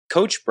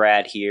Coach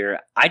Brad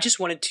here. I just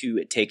wanted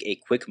to take a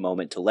quick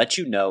moment to let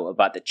you know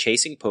about the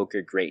Chasing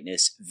Poker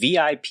Greatness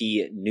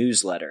VIP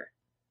newsletter.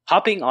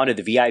 Hopping onto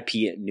the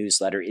VIP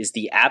newsletter is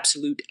the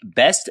absolute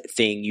best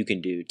thing you can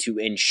do to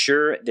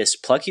ensure this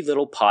plucky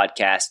little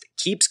podcast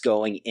keeps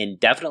going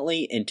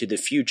indefinitely into the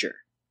future.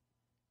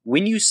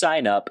 When you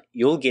sign up,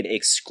 you'll get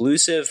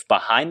exclusive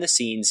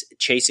behind-the-scenes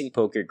Chasing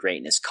Poker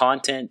Greatness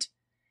content,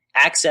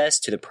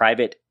 access to the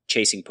private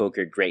Chasing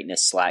Poker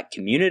Greatness Slack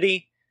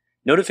community,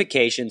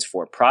 notifications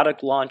for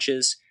product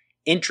launches,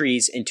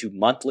 entries into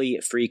monthly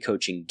free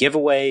coaching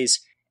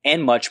giveaways,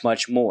 and much,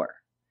 much more.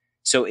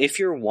 So if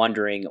you're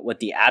wondering what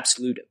the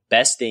absolute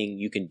best thing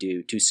you can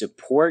do to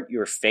support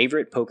your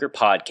favorite poker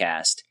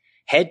podcast,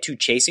 head to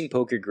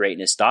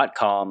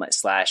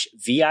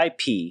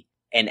chasingpokergreatness.com/VIP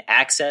and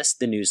access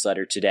the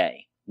newsletter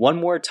today. One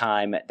more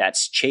time,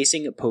 that's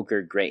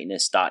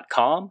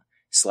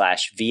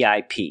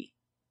chasingpokergreatness.com/VIP.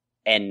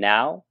 And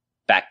now,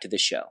 back to the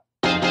show.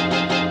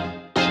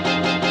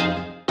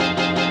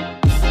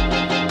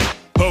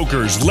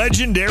 Poker's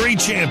legendary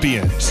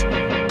champions,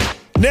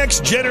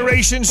 next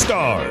generation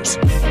stars,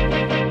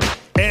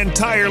 and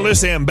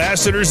tireless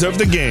ambassadors of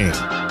the game,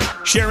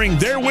 sharing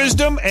their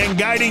wisdom and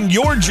guiding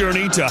your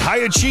journey to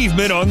high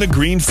achievement on the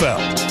green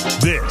felt.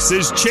 This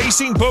is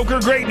Chasing Poker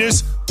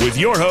Greatness with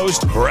your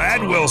host,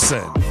 Brad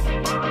Wilson.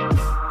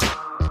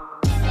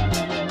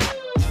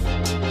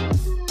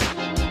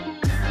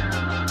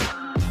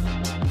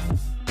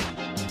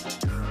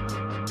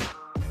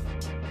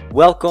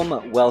 Welcome,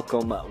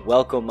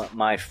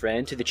 my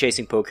friend, to the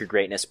Chasing Poker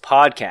Greatness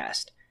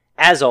podcast.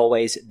 As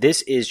always,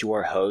 this is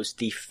your host,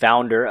 the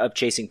founder of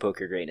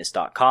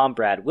chasingpokergreatness.com,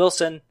 Brad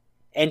Wilson,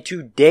 and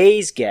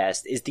today's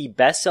guest is the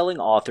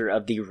best-selling author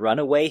of the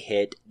runaway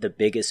hit, The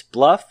Biggest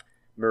Bluff,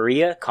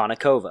 Maria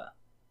Konnikova.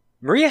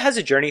 Maria has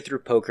a journey through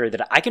poker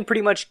that I can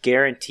pretty much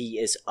guarantee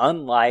is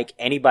unlike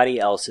anybody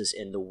else's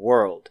in the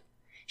world.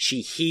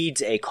 She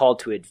heeds a call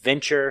to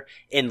adventure,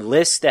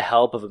 enlists the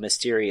help of a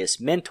mysterious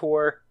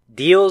mentor,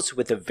 deals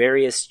with the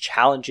various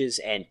challenges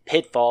and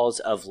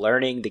pitfalls of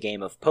learning the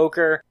game of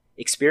poker,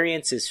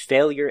 experiences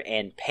failure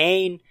and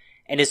pain,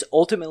 and is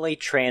ultimately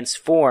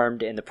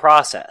transformed in the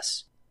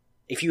process.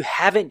 If you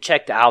haven't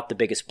checked out The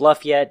Biggest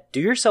Bluff yet,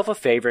 do yourself a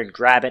favor and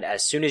grab it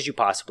as soon as you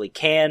possibly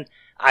can.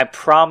 I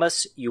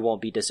promise you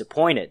won't be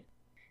disappointed.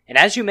 And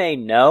as you may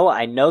know,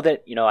 I know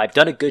that, I've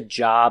done a good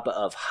job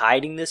of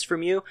hiding this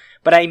from you,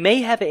 but I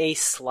may have a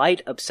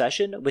slight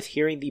obsession with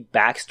hearing the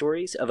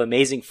backstories of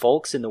amazing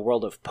folks in the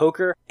world of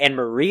poker, and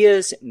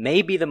Maria's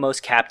may be the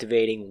most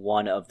captivating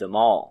one of them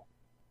all.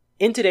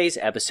 In today's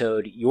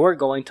episode, you're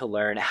going to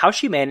learn how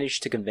she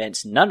managed to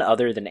convince none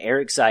other than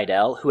Erik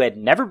Seidel, who had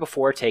never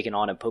before taken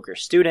on a poker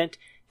student,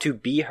 to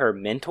be her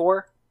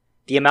mentor,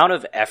 the amount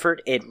of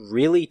effort it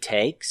really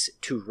takes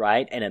to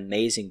write an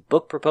amazing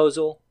book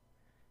proposal,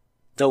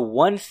 the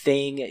one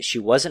thing she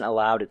wasn't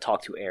allowed to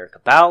talk to Erik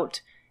about,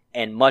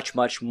 and much,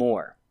 much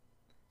more.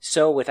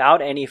 So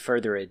without any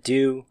further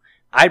ado,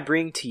 I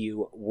bring to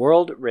you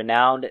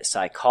world-renowned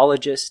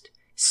psychologist,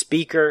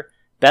 speaker,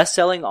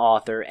 best-selling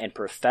author, and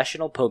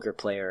professional poker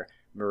player,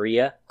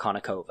 Maria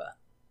Konnikova.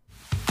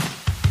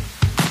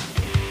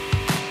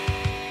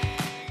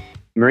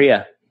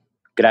 Maria,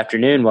 good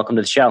afternoon. Welcome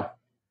to the show.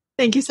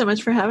 Thank you so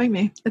much for having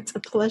me. It's a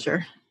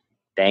pleasure.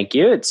 Thank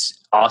you. It's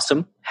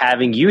awesome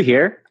having you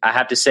here. I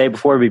have to say,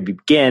 before we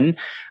begin,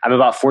 I'm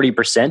about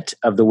 40%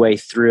 of the way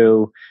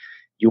through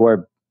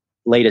your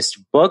latest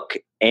book,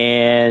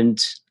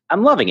 and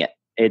I'm loving it.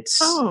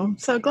 Oh,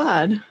 so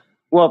glad.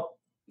 Well,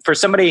 for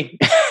somebody,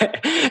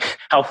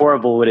 how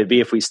horrible would it be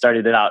if we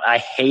started it out? I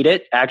hate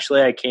it.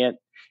 Actually, I can't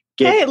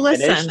get Hey,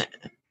 listen.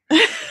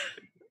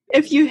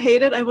 If you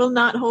hate it, I will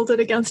not hold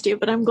it against you,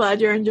 but I'm glad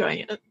you're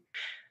enjoying it.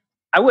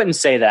 I wouldn't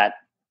say that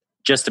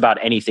just about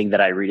anything that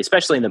I read,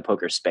 especially in the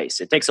poker space.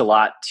 It takes a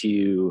lot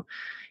to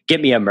get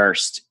me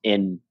immersed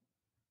in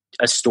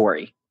a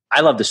story.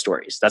 I love the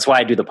stories. That's why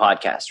I do the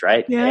podcast,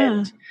 right? Yeah.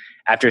 And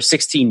after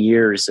 16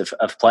 years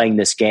of playing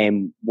this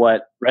game,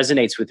 what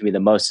resonates with me the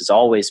most has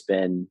always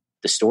been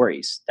the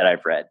stories that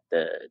I've read.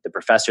 The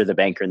Professor, the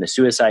Banker, and the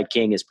Suicide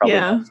King is probably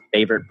my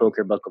favorite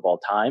poker book of all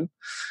time.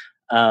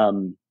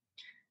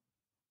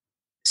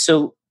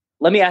 So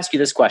let me ask you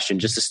this question,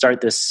 just to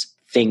start this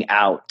thing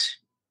out.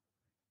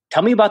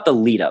 Tell me about the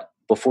lead up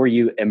before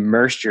you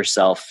immersed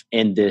yourself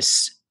in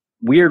this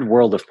weird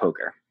world of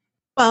poker.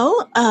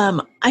 Well,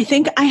 I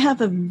think I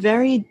have a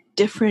very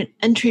different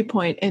entry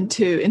point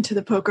into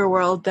the poker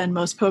world than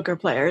most poker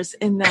players,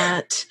 in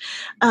that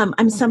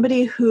I'm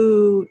somebody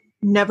who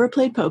never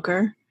played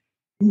poker,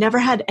 never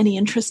had any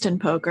interest in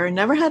poker,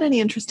 never had any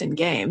interest in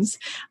games.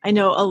 I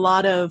know a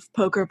lot of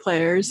poker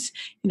players,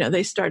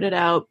 they started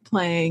out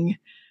playing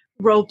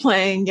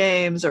role-playing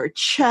games or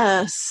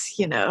chess,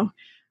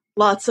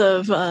 lots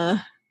of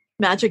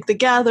Magic the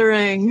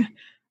Gathering,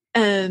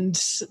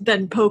 and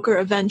then poker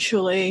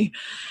eventually.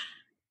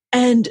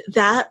 And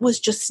that was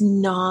just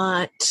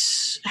not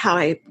how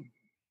I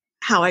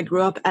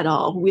grew up at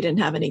all. We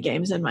didn't have any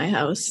games in my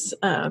house.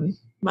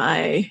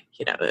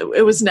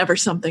 it was never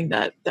something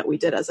that we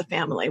did as a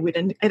family.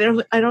 I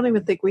don't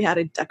even think we had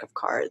a deck of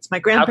cards. My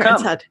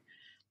grandparents had,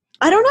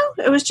 I don't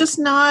know. It was just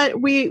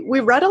not, we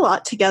read a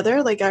lot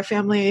together. Like our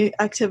family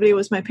activity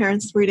was my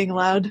parents reading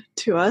aloud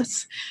to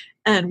us,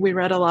 and we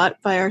read a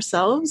lot by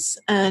ourselves.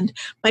 And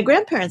my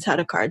grandparents had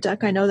a card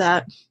deck. I know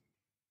that.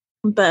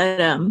 But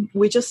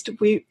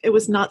it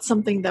was not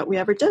something that we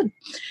ever did.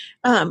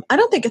 I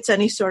don't think it's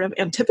any sort of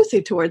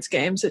antipathy towards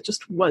games. It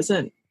just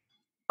wasn't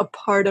a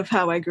part of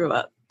how I grew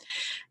up.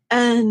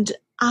 And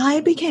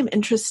I became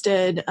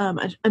interested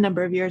a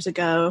number of years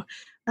ago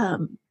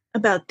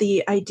about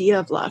the idea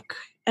of luck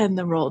and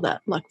the role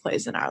that luck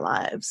plays in our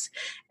lives.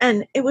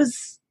 And it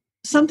was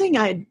something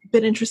I'd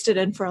been interested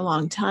in for a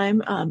long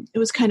time. It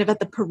was kind of at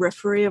the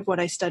periphery of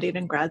what I studied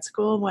in grad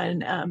school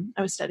when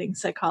I was studying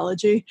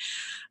psychology.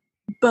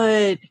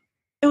 But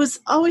it was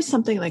always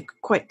something like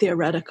quite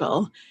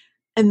theoretical.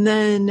 And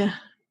then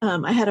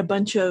I had a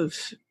bunch of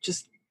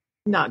just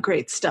not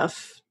great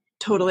stuff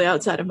totally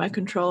outside of my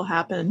control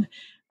happen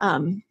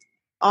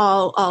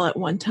all at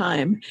one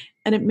time.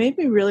 And it made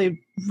me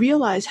really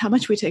realize how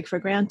much we take for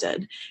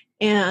granted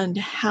and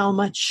how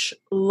much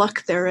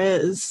luck there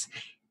is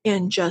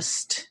in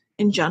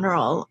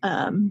general,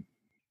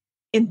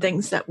 in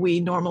things that we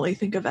normally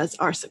think of as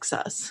our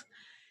success.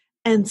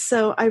 And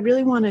so I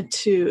really wanted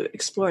to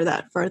explore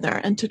that further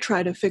and to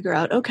try to figure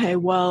out, okay,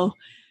 well,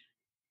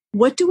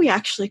 what do we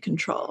actually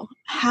control?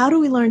 How do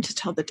we learn to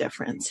tell the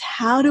difference?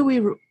 How do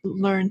we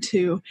learn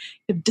to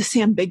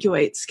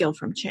disambiguate skill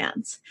from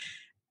chance?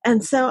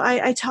 And so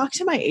I talked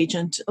to my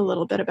agent a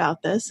little bit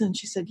about this, and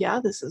she said, yeah,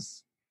 this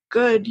is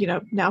good.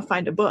 Now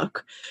find a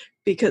book,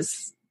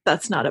 because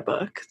that's not a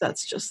book.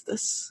 That's just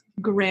this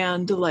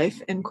grand life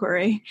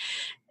inquiry.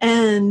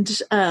 And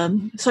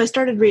so I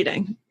started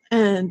reading,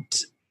 and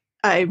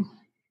I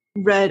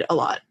read a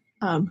lot.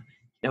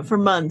 For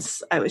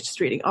months, I was just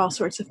reading all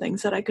sorts of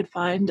things that I could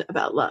find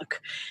about luck.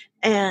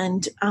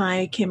 And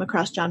I came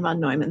across John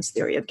von Neumann's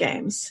Theory of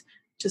Games,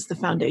 which is the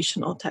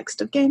foundational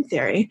text of game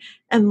theory,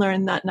 and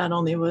learned that not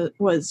only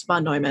was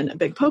von Neumann a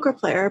big poker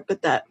player,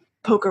 but that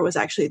poker was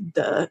actually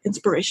the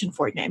inspiration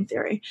for game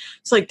theory.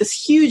 So like this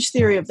huge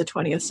theory of the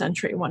 20th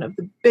century, one of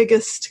the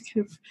biggest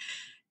kind of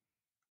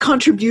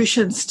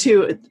contributions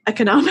to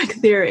economic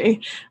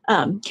theory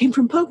came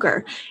from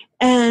poker.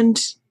 And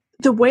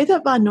the way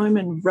that von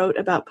Neumann wrote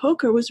about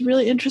poker was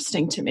really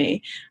interesting to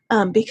me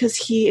because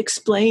he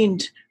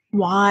explained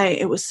why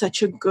it was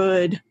such a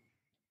good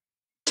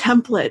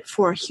template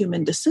for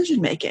human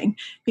decision-making,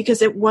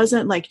 because it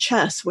wasn't like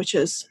chess, which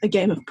is a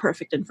game of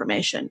perfect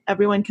information.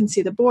 Everyone can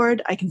see the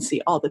board. I can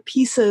see all the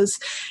pieces.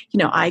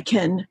 I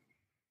can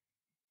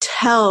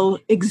tell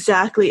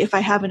exactly, if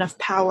I have enough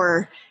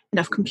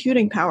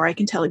computing power, I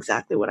can tell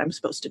exactly what I'm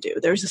supposed to do.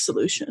 There's a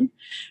solution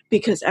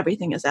because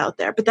everything is out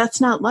there. But that's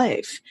not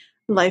life.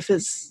 Life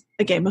is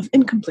a game of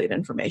incomplete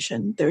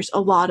information. There's a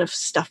lot of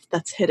stuff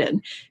that's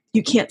hidden.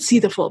 You can't see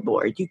the full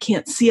board. You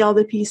can't see all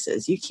the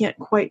pieces. You can't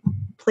quite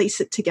place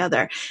it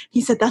together.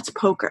 He said that's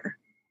poker.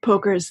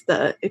 Poker is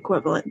the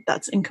equivalent.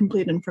 That's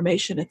incomplete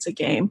information. It's a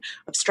game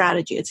of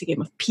strategy. It's a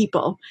game of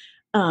people.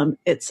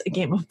 It's a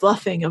game of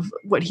bluffing, of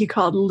what he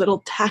called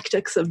little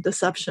tactics of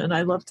deception.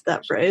 I loved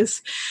that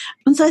phrase.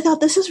 And so I thought,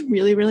 this is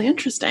really, really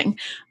interesting.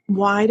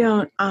 Why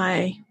don't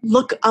I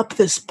look up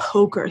this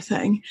poker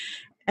thing?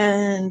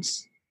 And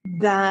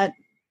that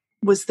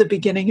was the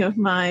beginning of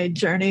my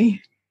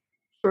journey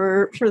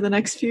for the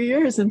next few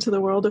years into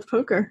the world of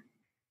poker.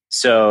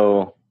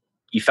 So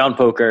you found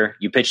poker,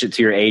 you pitched it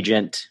to your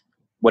agent.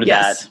 What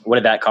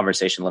did that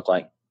conversation look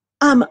like?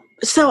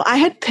 So I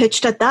had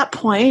pitched at that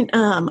point.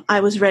 I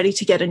was ready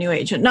to get a new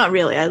agent. Not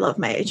really. I love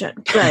my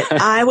agent,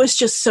 but I was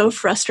just so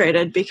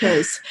frustrated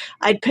because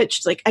I'd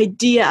pitched like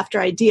idea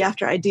after idea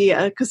after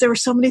idea, because there were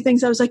so many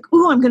things. I was like,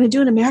 "Ooh, I'm going to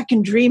do an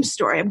American Dream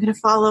story. I'm going to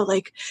follow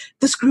like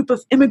this group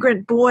of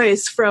immigrant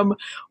boys from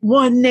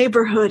one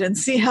neighborhood and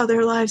see how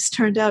their lives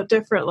turned out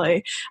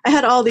differently." I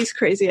had all these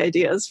crazy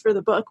ideas for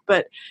the book,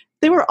 but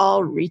they were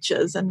all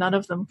reaches and none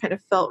of them kind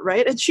of felt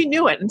right. And she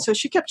knew it. And so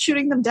she kept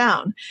shooting them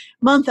down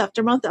month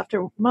after month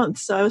after month.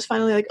 So I was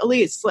finally like,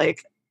 Elise,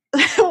 like,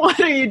 what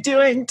are you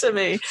doing to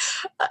me?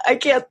 I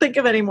can't think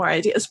of any more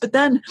ideas. But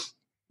then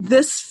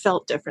this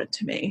felt different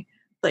to me.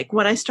 Like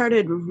when I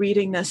started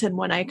reading this and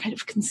when I kind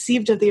of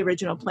conceived of the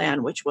original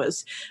plan, which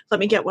was, let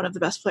me get one of the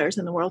best players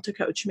in the world to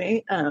coach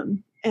me.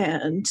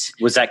 And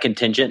was that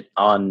contingent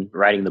on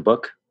writing the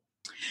book?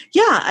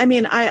 Yeah. I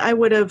mean, I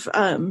would have,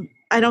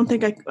 I don't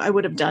think I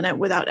would have done it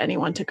without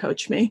anyone to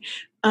coach me.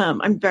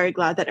 I'm very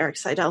glad that Erik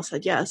Seidel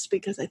said yes,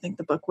 because I think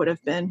the book would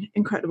have been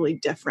incredibly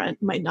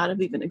different, might not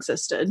have even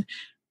existed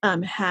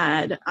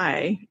had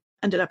I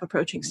ended up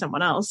approaching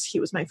someone else. He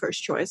was my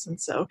first choice.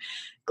 And so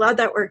glad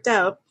that worked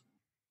out.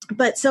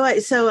 But so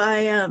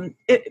I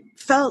it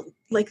felt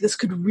like this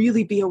could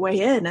really be a way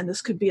in, and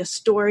this could be a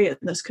story, and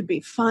this could be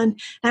fun.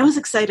 And I was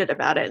excited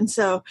about it. And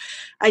so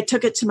I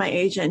took it to my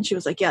agent. She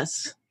was like,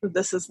 yes,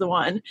 this is the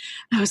one.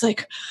 I was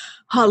like,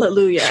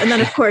 hallelujah. And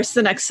then of course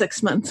the next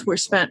 6 months were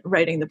spent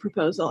writing the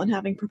proposal and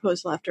having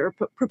proposal after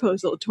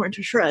proposal torn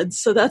to shreds.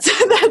 So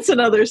that's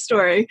another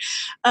story.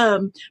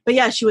 But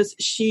yeah,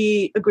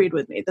 she agreed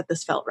with me that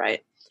this felt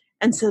right.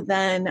 And so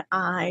then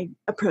I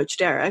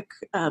approached Erik.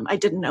 I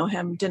didn't know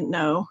him, didn't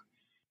know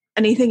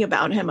anything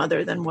about him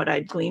other than what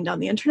I'd gleaned on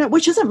the internet,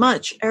 which isn't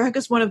much. Erik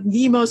is one of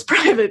the most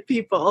private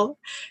people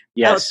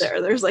out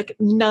there. There's like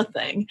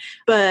nothing,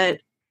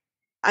 but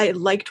I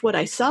liked what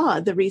I saw.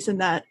 The reason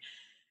that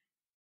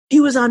he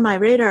was on my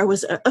radar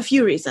was a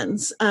few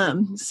reasons.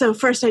 So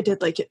first I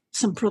did like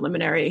some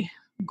preliminary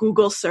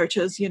Google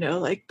searches,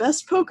 like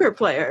best poker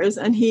players.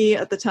 And he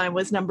at the time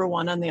was number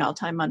 1 on the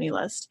all-time money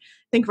list.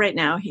 I think right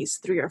now he's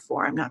 3 or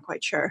 4. I'm not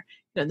quite sure.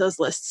 Those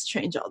lists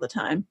change all the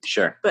time.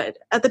 Sure. But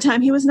at the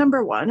time he was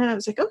number 1 and I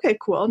was like, okay,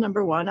 cool.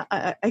 Number 1.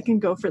 I can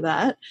go for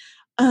that.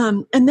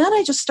 And then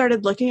I just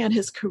started looking at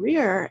his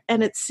career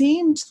and it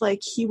seemed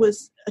like he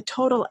was a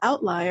total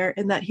outlier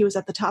in that he was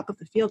at the top of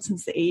the field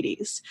since the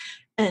 80s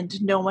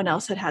and no one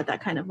else had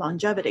that kind of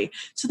longevity.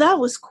 So that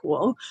was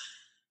cool.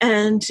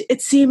 And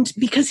it seemed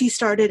because he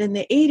started in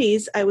the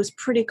 80s, I was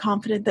pretty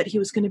confident that he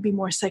was going to be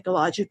more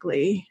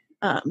psychologically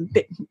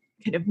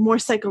more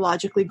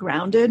psychologically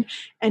grounded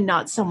and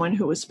not someone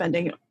who was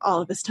spending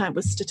all of his time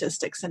with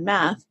statistics and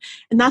math.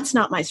 And that's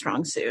not my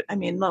strong suit. I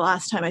mean, the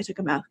last time I took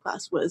a math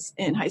class was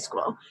in high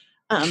school.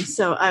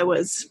 So I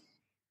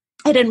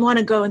didn't want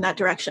to go in that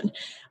direction.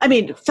 I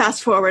mean,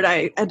 fast forward,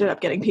 I ended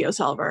up getting PO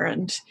Solver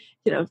and,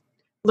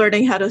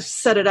 learning how to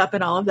set it up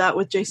and all of that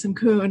with Jason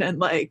Kuhn.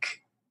 And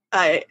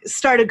I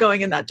started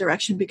going in that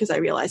direction because I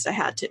realized I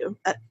had to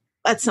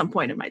at some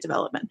point in my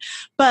development.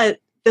 But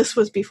this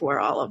was before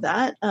all of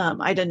that.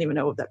 I didn't even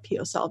know that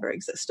PO Solver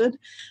existed.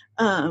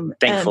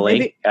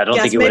 Thankfully, I don't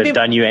think it would have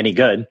done you any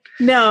good.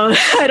 No,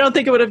 I don't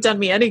think it would have done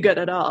me any good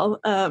at all.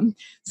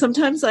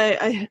 Sometimes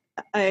I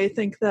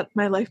think that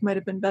my life might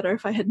have been better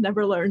if I had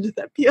never learned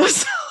that PO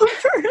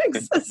Solver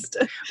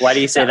existed. Why do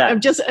you say that? I'm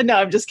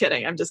just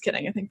kidding. I'm just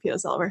kidding. I think PO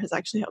Solver has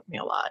actually helped me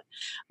a lot.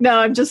 No,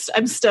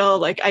 I'm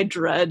still I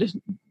dread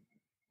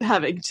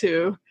having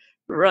to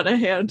run a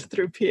hand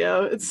through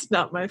PO. It's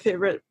not my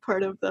favorite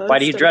part of the Why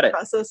do you dread it?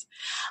 Process.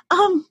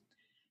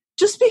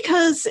 Just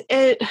because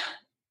I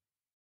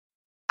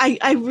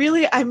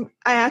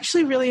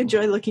actually really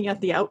enjoy looking at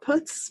the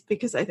outputs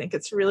because I think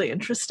it's really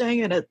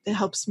interesting and it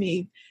helps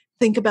me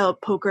think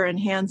about poker and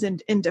hands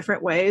in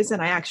different ways.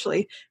 And I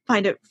actually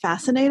find it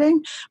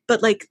fascinating,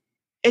 but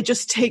it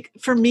just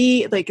for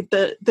me,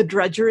 the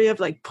drudgery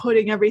of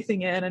putting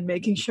everything in and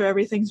making sure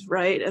everything's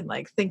right and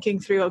thinking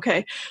through,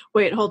 okay,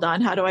 wait, hold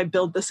on. How do I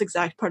build this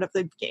exact part of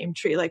the game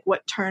tree?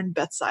 What turn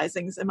bet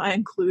sizings am I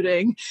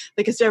including?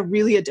 Is there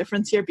really a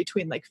difference here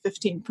between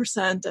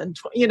 15%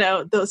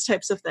 and, those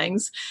types of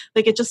things?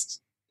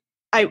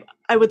 I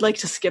would like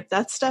to skip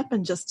that step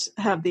and just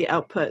have the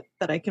output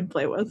that I can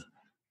play with.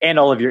 And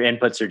all of your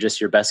inputs are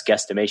just your best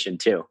guesstimation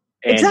too.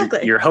 And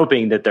exactly. You're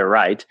hoping that they're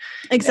right.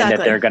 Exactly. And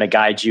that they're going to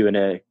guide you in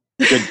a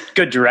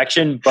good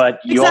direction,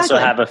 but you also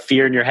have a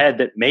fear in your head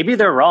that maybe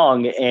they're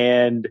wrong.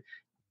 And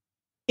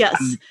yes,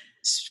 I'm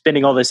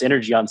spending all this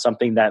energy on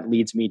something that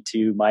leads me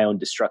to my own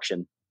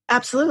destruction.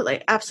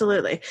 Absolutely.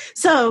 Absolutely.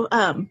 So,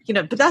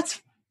 but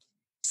that's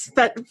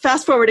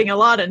fast forwarding a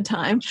lot in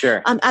time.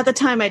 Sure. At the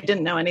time I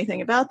didn't know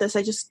anything about this.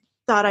 I just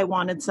thought I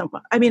wanted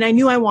someone. I mean, I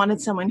knew I wanted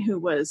someone who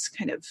was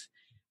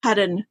had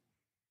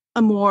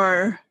a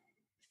more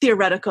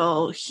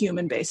theoretical,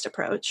 human-based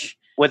approach.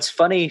 What's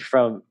funny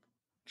for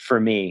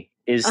me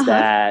is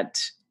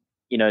that,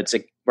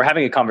 we're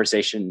having a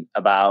conversation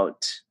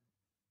about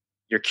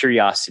your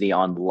curiosity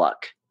on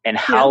luck and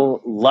how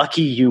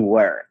lucky you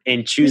were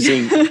in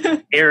choosing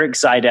Erik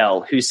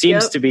Seidel, who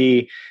seems to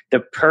be the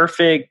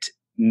perfect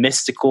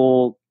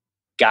mystical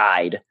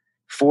guide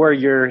for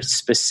your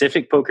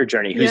specific poker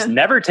journey, who's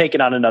never taken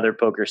on another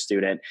poker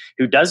student,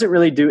 who doesn't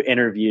really do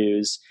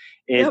interviews.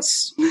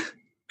 It's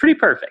pretty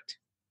perfect.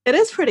 It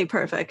is pretty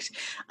perfect.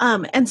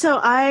 And so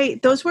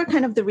those were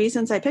kind of the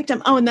reasons I picked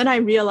him. Oh, and then I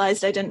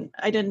realized I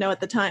didn't know at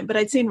the time, but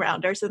I'd seen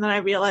Rounders. And then I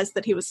realized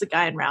that he was the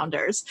guy in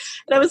Rounders.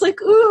 And I was like,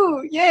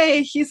 ooh,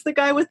 yay, he's the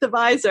guy with the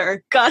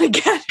visor. Gotta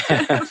get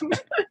him.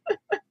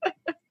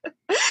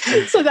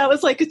 So that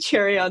was a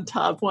cherry on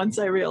top once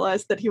I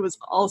realized that he was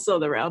also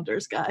the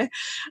Rounders guy.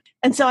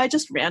 And so I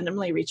just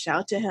randomly reached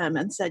out to him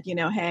and said,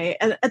 hey,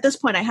 and at this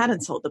point I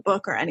hadn't sold the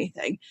book or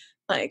anything.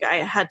 I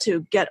had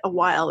to get a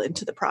while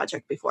into the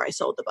project before I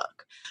sold the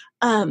book.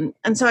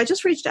 And so I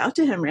just reached out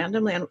to him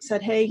randomly and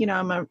said, hey,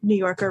 I'm a New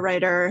Yorker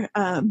writer.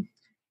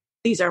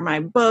 These are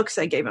my books.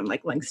 I gave him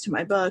links to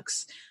my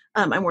books.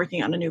 I'm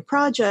working on a new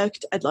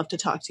project. I'd love to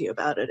talk to you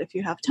about it if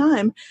you have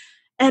time.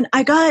 And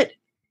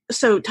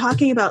so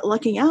talking about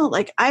lucking out,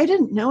 I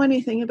didn't know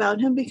anything about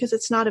him because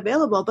it's not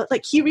available, but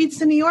he reads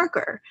the New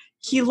Yorker.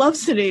 He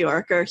loves the New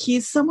Yorker.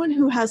 He's someone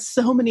who has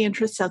so many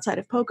interests outside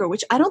of poker,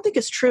 which I don't think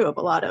is true of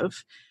a lot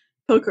of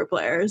poker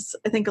players.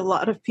 I think a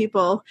lot of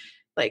people,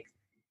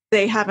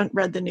 they haven't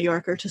read the New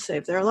Yorker to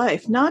save their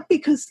life, not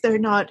because they're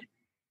not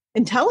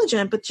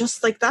intelligent, but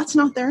just like that's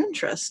not their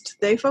interest.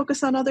 They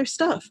focus on other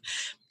stuff.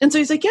 And so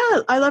he's like,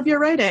 yeah, I love your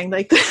writing.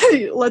 Like,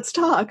 let's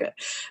talk.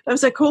 I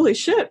was like, holy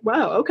shit.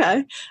 Wow.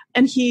 Okay.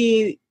 And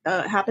he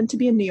happened to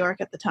be in New York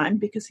at the time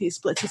because he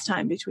splits his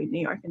time between New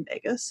York and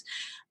Vegas.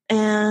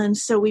 And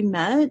so we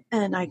met,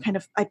 and I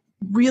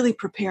really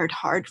prepared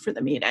hard for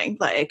the meeting.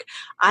 Like,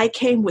 I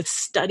came with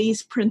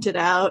studies printed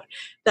out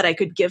that I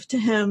could give to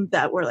him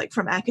that were like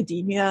from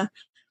academia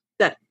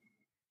that,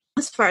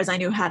 as far as I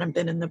knew, hadn't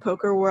been in the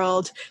poker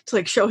world, to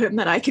like show him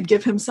that I could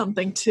give him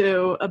something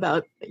too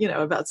about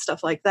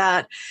stuff like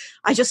that.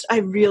 I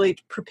really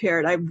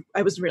prepared.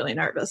 I was really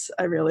nervous.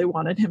 I really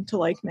wanted him to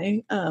like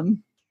me.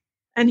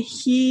 And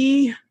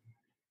he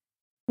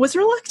was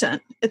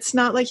reluctant. It's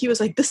not like he was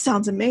like, this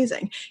sounds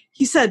amazing.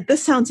 He said,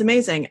 this sounds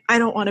amazing. I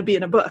don't want to be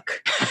in a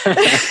book.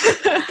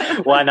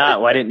 Why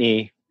not? Why didn't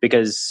he?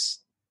 Because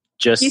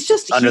he's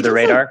just under the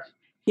radar?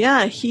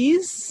 Yeah,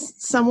 he's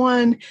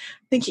someone,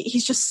 I think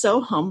he's just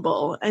so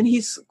humble, and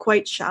he's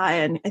quite shy.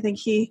 And I think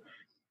he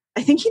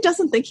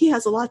doesn't think he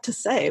has a lot to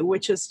say,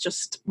 which is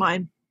just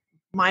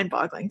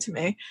mind-boggling to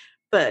me.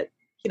 But,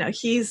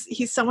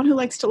 he's someone who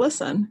likes to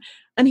listen.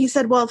 And he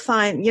said, well,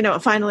 fine.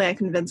 Finally I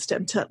convinced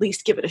him to at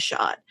least give it a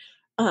shot.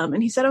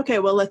 And he said, okay,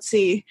 well, let's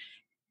see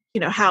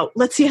how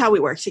we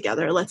work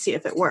together. Let's see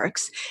if it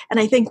works. And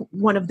I think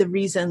one of the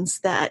reasons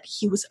that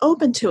he was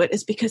open to it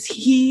is because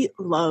he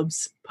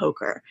loves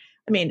poker.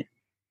 I mean,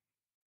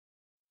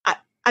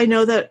 I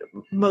know that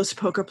most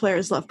poker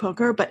players love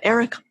poker, but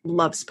Erik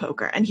loves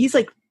poker, and he's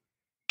like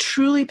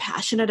truly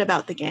passionate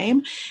about the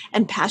game,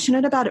 and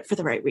passionate about it for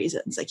the right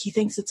reasons. Like, he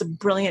thinks it's a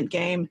brilliant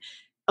game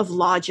of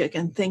logic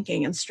and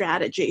thinking and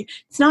strategy.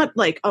 It's not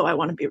like, oh, I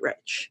want to be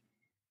rich.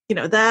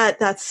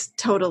 That's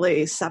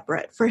totally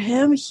separate. For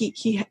him,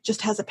 he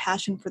just has a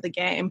passion for the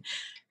game,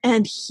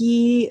 and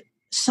he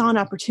saw an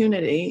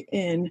opportunity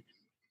in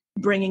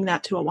bringing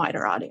that to a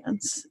wider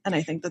audience. And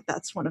I think that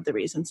that's one of the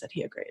reasons that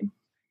he agreed.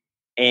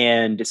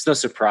 And it's no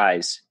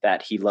surprise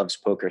that he loves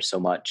poker so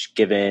much,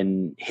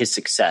 given his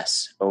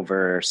success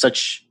over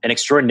such an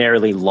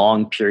extraordinarily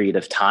long period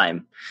of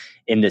time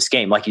in this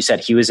game. Like you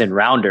said, he was in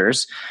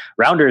Rounders.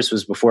 Rounders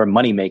was before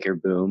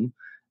Moneymaker boom.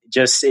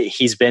 Just,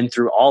 he's been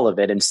through all of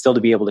it, and still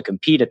to be able to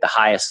compete at the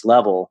highest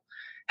level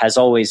has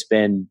always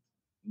been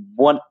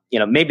one,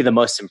 maybe the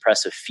most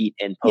impressive feat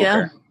in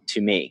poker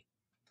to me.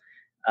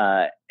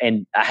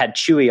 And I had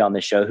Chewy on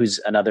the show, who's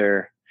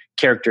another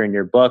character in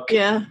your book.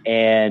 Yeah.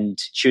 And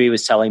Chewy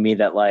was telling me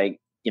that,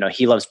 like,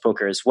 he loves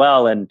poker as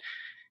well. And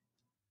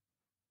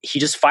he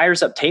just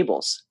fires up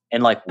tables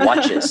and like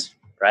watches,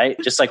 right?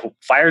 Just like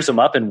fires them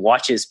up and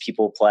watches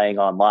people playing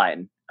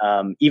online.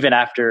 Even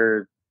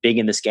after being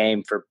in this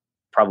game for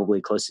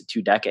probably close to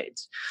 2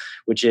 decades,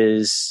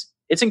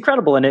 it's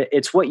incredible. And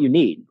it's what you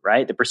need,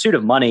 right? The pursuit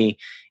of money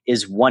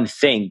is one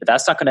thing, but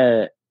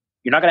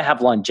you're not going to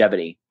have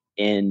longevity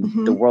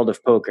in the world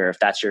of poker if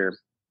that's your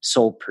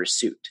sole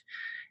pursuit.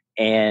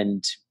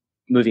 And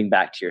moving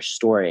back to your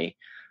story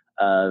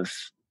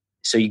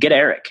so you get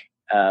Erik,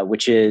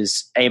 which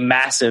is a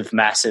massive,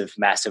 massive,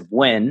 massive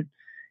win,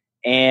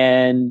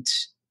 and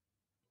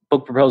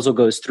book proposal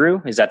goes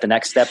through. Is that the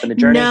next step in the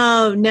journey?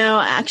 No,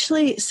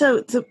 actually.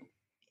 So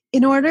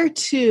in order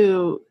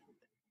to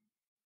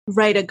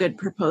write a good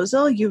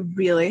proposal, you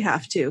really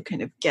have to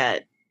kind of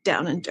get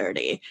down and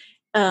dirty.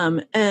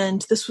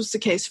 And this was the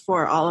case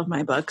for all of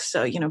my books.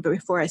 So,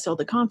 before I sold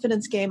The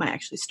Confidence Game, I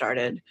actually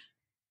started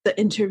the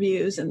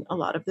interviews and a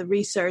lot of the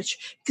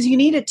research, because you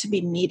need it to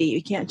be meaty.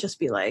 You can't just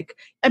be like,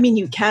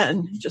 you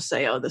can just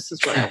say, oh, this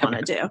is what I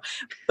want to do,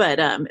 but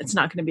it's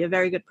not going to be a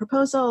very good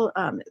proposal.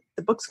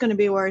 The book's going to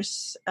be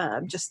worse.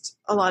 Just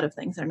a lot of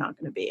things are not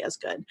going to be as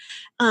good.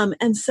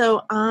 And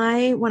so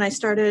when I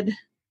started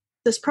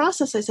this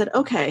process, I said,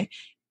 okay,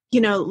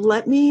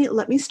 let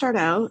me start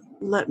out.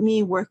 Let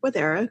me work with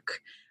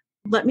Erik.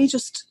 Let me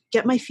just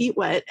get my feet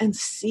wet and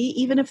see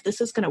even if this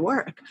is going to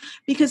work.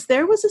 Because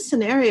there was a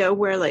scenario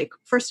where, like,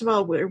 first of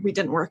all, we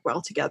didn't work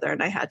well together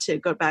and I had to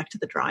go back to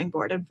the drawing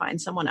board and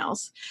find someone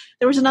else.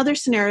 There was another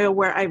scenario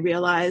where I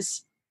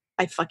realized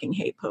I fucking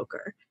hate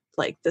poker.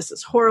 Like, this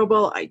is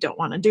horrible. I don't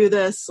want to do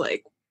this.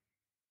 Like,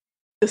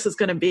 this is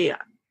going to be,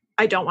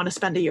 I don't want to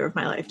spend a year of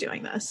my life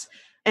doing this.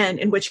 And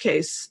in which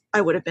case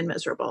I would have been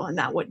miserable, and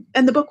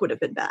the book would have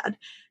been bad.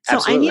 So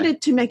Absolutely. I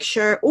needed to make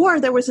sure, or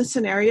there was a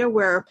scenario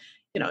where,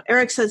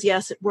 Erik says,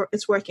 yes,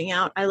 it's working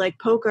out. I like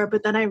poker.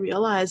 But then I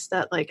realized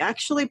that, like,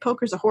 actually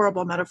poker is a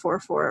horrible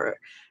metaphor for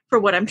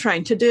what I'm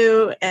trying to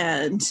do.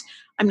 And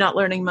I'm not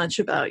learning much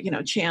about,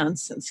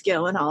 chance and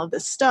skill and all of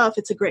this stuff.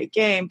 It's a great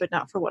game, but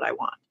not for what I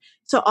want.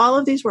 So all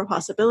of these were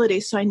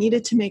possibilities. So I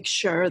needed to make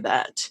sure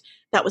that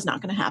was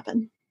not going to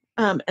happen.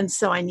 And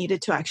so I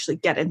needed to actually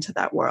get into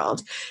that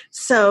world.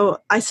 So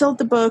I sold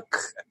the book.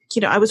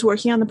 I was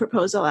working on the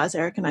proposal as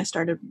Erik and I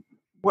started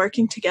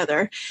working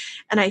together.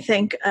 And I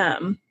think,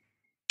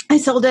 I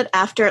sold it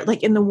after,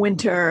 like, in the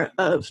winter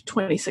of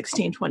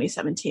 2016,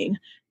 2017,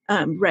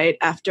 right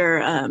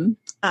after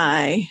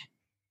I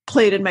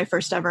played in my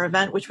first ever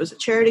event, which was a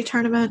charity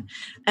tournament.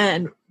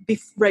 And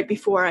right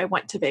before I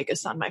went to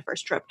Vegas on my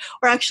first trip,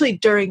 or actually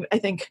during,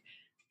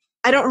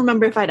 I don't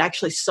remember if I'd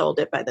actually sold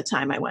it by the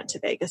time I went to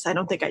Vegas. I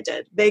don't think I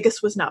did.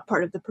 Vegas was not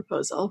part of the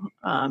proposal.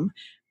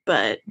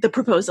 But the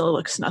proposal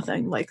looks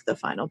nothing like the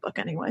final book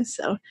anyway.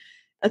 So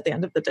at the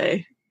end of the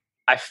day,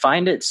 I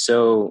find it's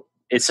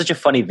such a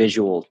funny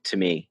visual to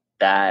me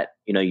that,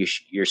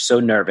 you're so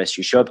nervous.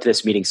 You show up to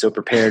this meeting so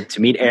prepared to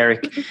meet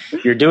Erik.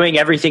 You're doing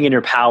everything in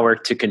your power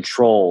to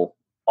control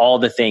all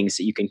the things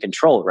that you can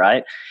control,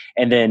 right?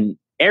 And then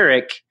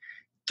Erik,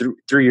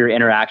 through your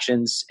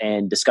interactions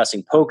and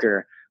discussing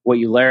poker, what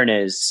you learn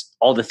is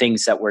all the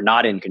things that we're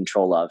not in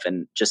control of,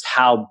 and just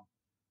how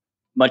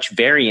much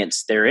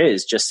variance there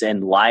is just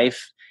in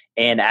life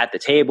and at the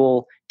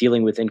table,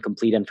 dealing with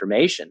incomplete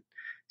information.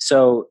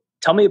 So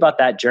tell me about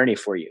that journey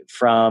for you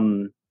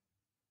from,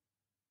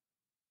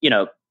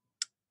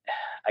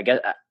 I guess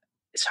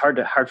it's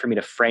hard for me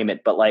to frame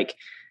it, but like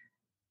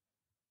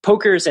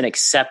poker is an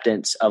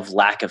acceptance of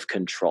lack of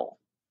control.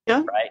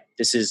 Yeah. Right.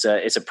 This is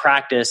it's a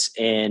practice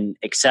in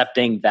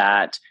accepting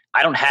that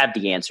I don't have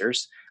the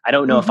answers. I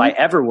don't know if I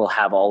ever will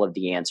have all of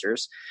the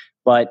answers,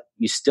 but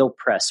you still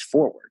press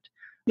forward.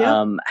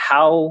 Yeah.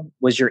 How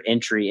was your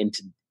entry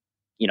into,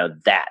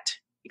 that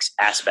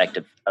aspect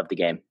of the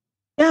game?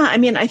 Yeah. I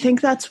mean, I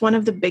think that's one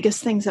of the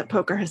biggest things that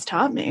poker has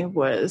taught me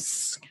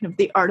was kind of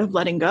the art of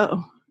letting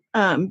go.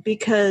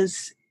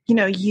 Because,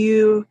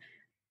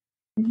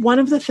 one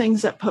of the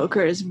things that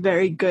poker is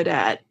very good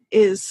at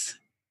is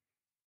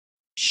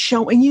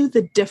showing you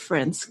the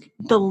difference,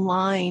 the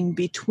line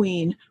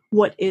between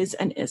what is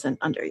and isn't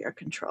under your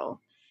control.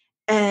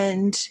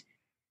 And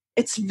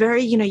it's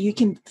very, you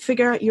can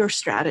figure out your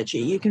strategy.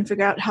 You can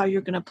figure out how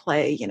you're going to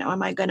play.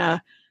 Am I going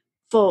to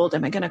fold?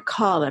 Am I going to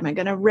call? Am I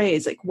going to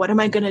raise? Like, what am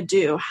I going to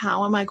do?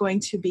 How am I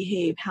going to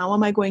behave? How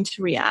am I going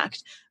to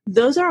react?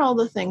 Those are all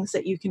the things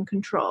that you can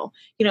control.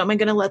 Am I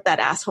going to let that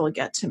asshole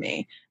get to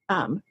me?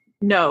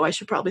 No, I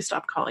should probably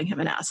stop calling him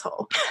an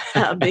asshole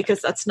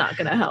because that's not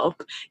going to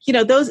help.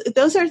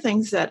 Those are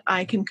things that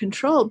I can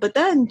control. But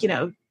then,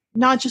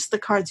 not just the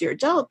cards you're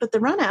dealt, but the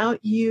run out,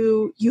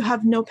 you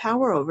have no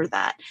power over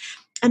that.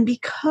 And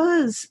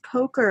because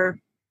poker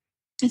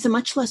is a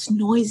much less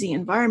noisy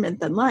environment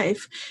than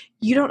life,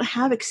 you don't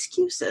have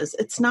excuses.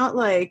 It's not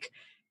like,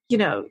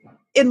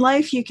 in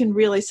life you can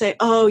really say,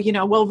 oh,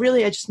 well,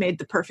 really, I just made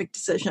the perfect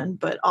decision,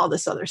 but all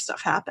this other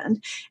stuff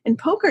happened. In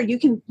poker, you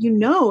can,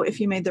 if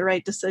you made the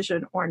right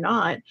decision or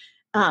not,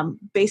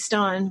 based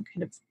on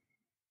kind of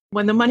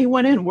when the money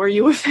went in, were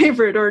you a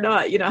favorite or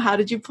not? How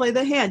did you play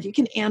the hand? You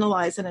can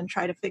analyze it and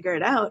try to figure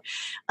it out.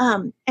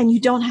 And you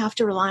don't have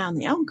to rely on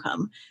the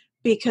outcome,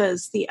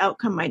 because the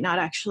outcome might not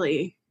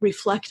actually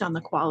reflect on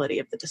the quality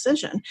of the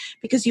decision,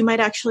 because you might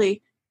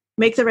actually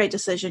make the right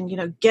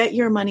decision, get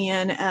your money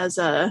in as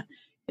a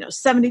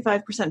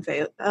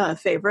 75%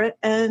 favorite,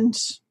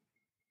 and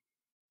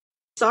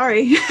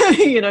sorry,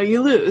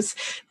 you lose.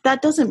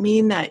 That doesn't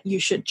mean that you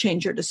should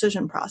change your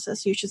decision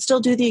process. You should still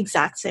do the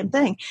exact same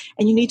thing.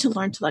 And you need to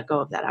learn to let go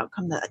of that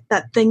outcome,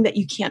 that thing that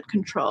you can't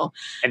control.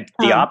 And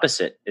the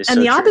opposite is and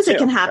so the opposite too,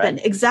 can happen.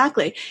 Right?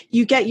 Exactly.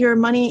 You get your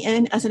money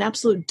in as an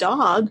absolute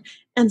dog,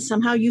 and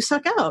somehow you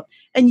suck out.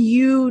 And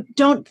you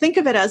don't think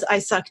of it as I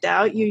sucked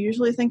out. You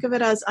usually think of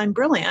it as I'm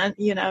brilliant.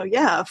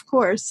 Yeah, of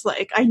course.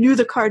 Like, I knew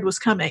the card was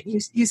coming.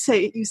 You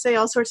say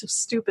all sorts of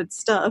stupid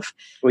stuff.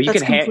 Well, you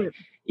can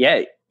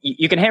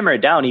you can hammer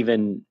it down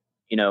even,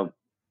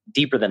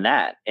 deeper than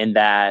that, in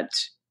that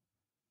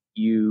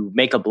you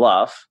make a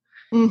bluff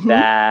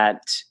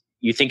that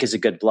you think is a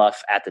good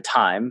bluff at the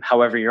time.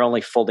 However, you're only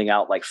folding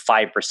out like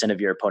 5%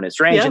 of your opponent's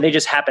range, and they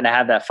just happen to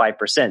have that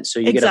 5%. So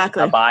you get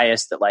a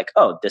bias that like,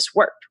 oh, this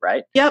worked,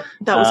 right? Yep.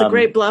 That was a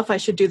great bluff. I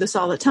should do this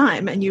all the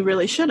time. And you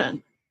really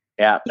shouldn't.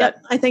 Yeah.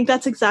 Yep. I think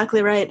that's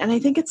exactly right. And I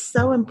think it's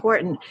so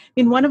important. I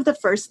mean, one of the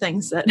first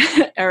things that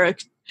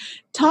Erik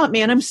taught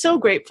me, and I'm so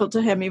grateful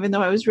to him, even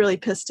though I was really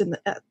pissed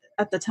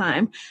at the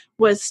time,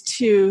 was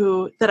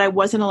that I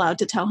wasn't allowed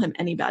to tell him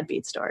any bad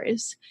beat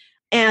stories.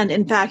 And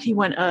in fact, he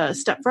went a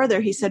step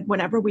further. He said,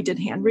 whenever we did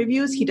hand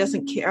reviews, he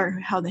doesn't care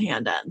how the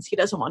hand ends. He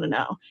doesn't want to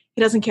know.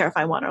 He doesn't care if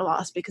I won or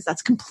lost, because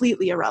that's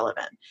completely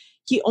irrelevant.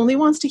 He only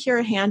wants to hear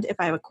a hand if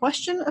I have a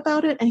question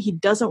about it, and he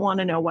doesn't want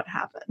to know what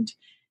happened.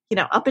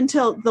 Up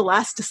until the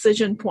last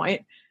decision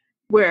point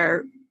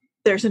where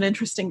there's an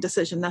interesting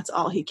decision, that's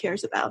all he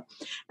cares about.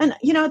 And,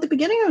 at the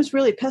beginning, I was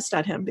really pissed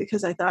at him,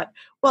 because I thought,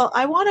 well,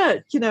 I want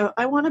to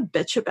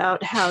bitch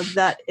about how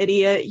that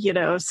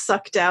idiot,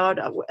 sucked out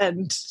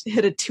and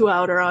hit a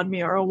 2-outer on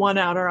me or a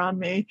 1-outer on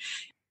me.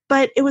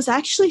 But it was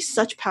actually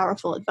such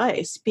powerful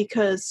advice,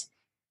 because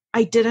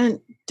I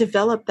didn't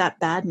develop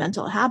that bad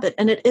mental habit.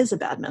 And it is a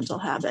bad mental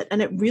habit,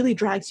 and it really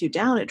drags you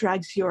down. It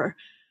drags your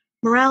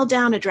morale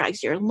down. It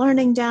drags your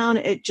learning down.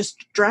 It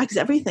just drags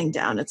everything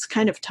down. It's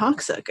kind of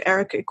toxic.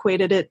 Erik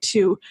equated it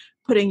to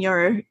dumping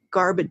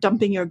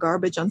your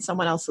garbage on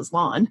someone else's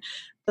lawn.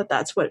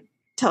 That's what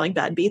telling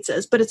bad beats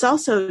is. But it's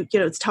also,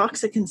 it's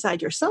toxic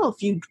inside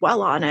yourself. You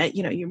dwell on it,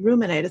 you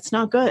ruminate. It's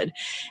not good.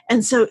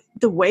 And so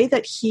the way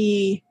that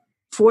he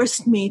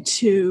forced me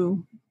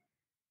to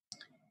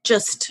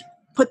just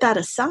put that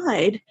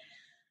aside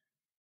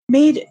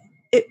made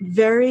it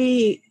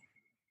made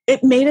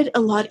it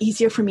a lot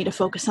easier for me to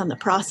focus on the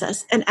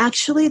process. And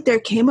actually there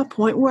came a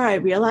point where I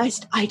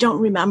realized I don't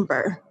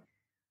remember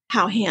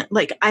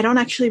I don't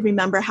actually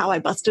remember how I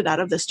busted out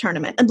of this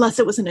tournament unless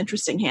it was an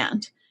interesting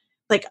hand.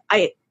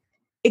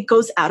 It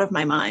goes out of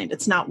my mind.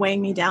 It's not weighing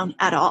me down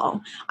at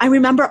all. I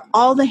remember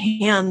all the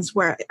hands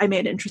where I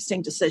made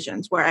interesting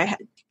decisions, where I had,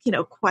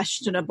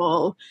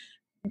 questionable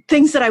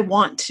things that I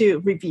want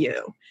to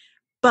review.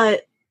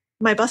 But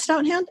my bust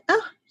out hand,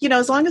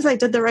 as long as I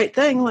did the right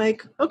thing,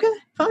 okay,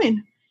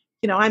 fine.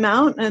 I'm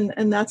out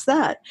and that's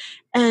that.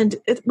 And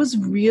it was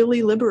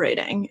really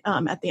liberating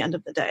at the end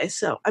of the day.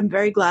 So I'm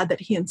very glad that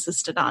he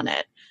insisted on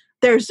it.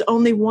 There's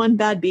only one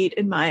bad beat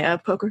in my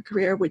poker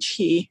career, which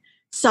he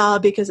saw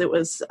because it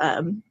was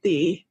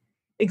the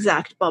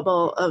exact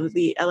bubble of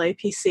the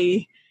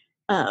LAPC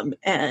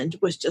and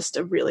was just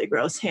a really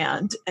gross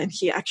hand. And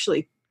he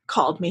actually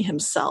called me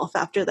himself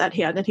after that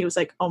hand. And he was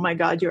like, "Oh my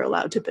God, you're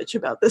allowed to bitch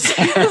about this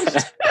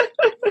hand."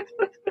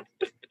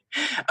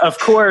 Of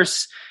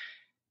course,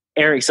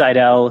 Erik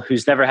Seidel,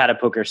 who's never had a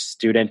poker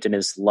student in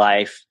his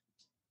life,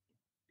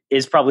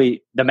 is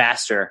probably the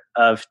master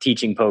of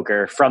teaching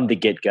poker from the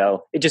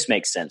get-go. It just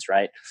makes sense,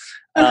 right?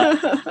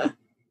 But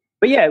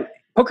yeah,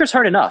 poker's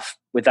hard enough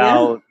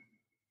without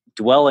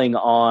dwelling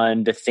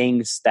on the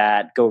things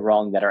that go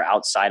wrong that are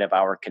outside of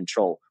our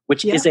control,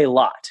 which is a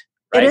lot.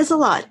 Right? It is a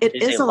lot. It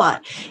is a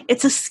lot.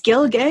 It's a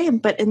skill game,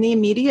 but in the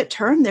immediate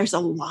term, there's a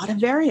lot of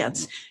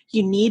variance.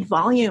 You need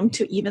volume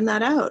to even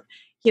that out.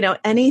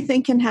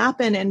 Anything can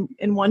happen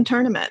in one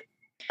tournament.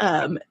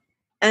 And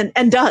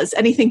does.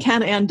 Anything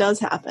can and does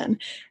happen.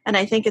 And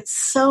I think it's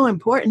so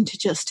important to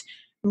just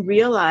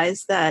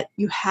realize that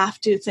you have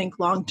to think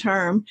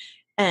long-term,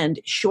 and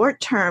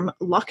short-term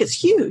luck is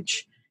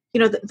huge.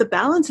 The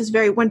balance is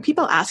when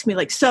people ask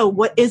me so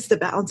what is the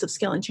balance of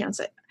skill and chance?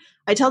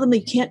 I tell them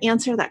you can't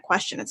answer that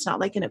question. It's not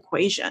like an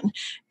equation.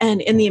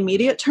 And in the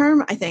immediate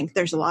term, I think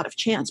there's a lot of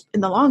chance.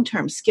 In the long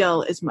term,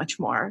 skill is much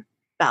more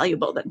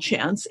valuable than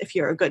chance. If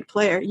you're a good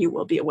player, you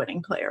will be a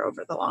winning player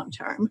over the long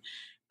term.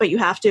 But you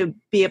have to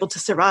be able to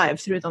survive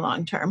through the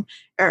long term.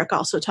 Erik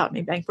also taught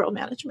me bankroll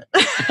management.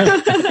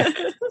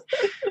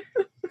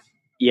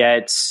 Yeah,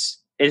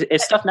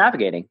 it's tough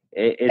navigating.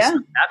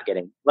 It's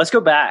navigating. Let's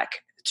go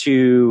back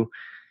to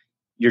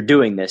you're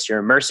doing this. You're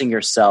immersing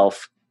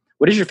yourself.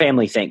 What does your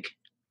family think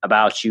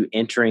about you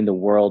entering the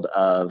world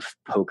of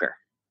poker?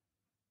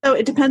 So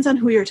it depends on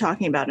who you're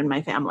talking about in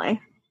my family.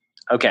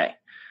 Okay.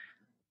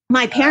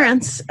 My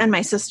parents and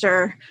my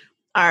sister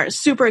are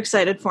super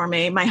excited for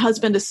me. My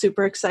husband is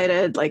super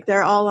excited.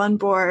 They're all on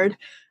board.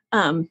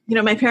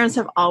 My parents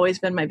have always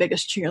been my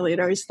biggest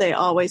cheerleaders. They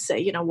always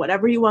say,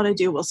 whatever you want to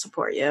do, we'll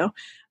support you.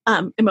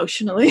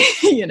 Emotionally,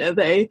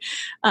 they,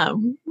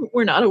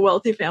 we're not a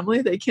wealthy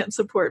family. They can't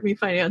support me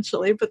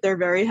financially, but they're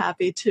very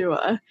happy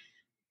to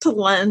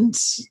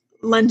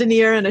lend an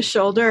ear and a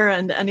shoulder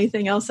and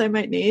anything else I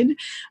might need.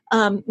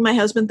 My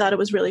husband thought it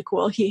was really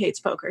cool. He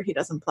hates poker. He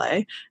doesn't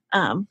play,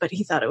 but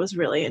he thought it was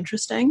really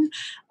interesting.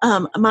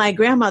 My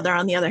grandmother,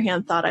 on the other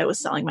hand, thought I was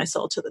selling my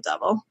soul to the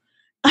devil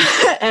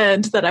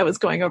and that I was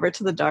going over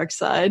to the dark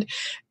side.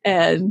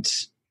 And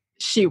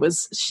she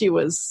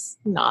was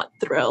not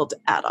thrilled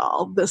at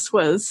all.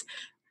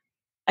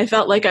 I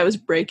felt like I was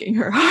breaking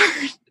her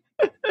heart.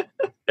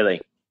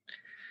 Really?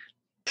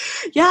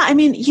 Yeah.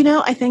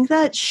 I think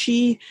that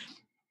she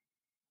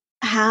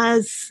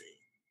has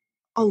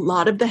a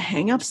lot of the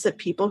hangups that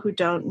people who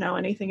don't know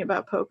anything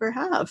about poker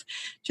have.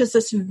 Just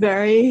this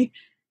very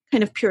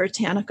kind of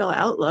puritanical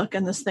outlook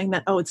and this thing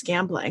that, it's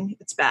gambling,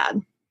 it's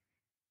bad.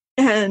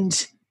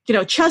 And,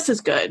 chess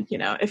is good.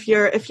 If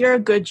you're a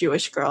good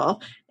Jewish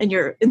girl and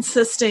you're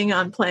insisting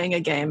on playing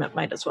a game, it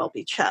might as well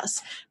be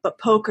chess. But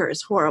poker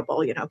is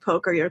horrible.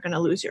 Poker, you're going to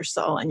lose your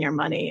soul and your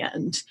money,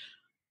 and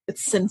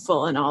it's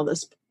sinful and all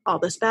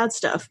this bad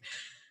stuff.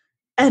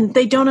 And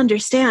they don't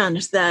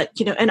understand that,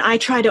 and I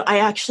try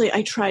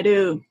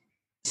to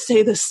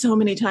say this so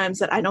many times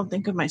that I don't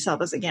think of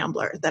myself as a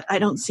gambler, that I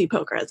don't see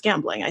poker as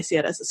gambling. I see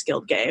it as a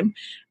skilled game,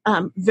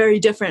 very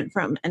different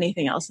from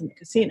anything else in the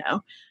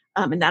casino.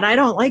 And that I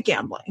don't like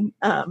gambling.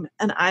 And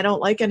I don't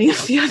like any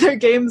of the other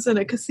games in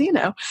a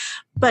casino.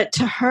 But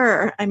to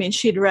her,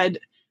 she'd read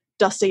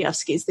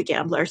Dostoevsky's The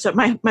Gambler. So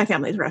my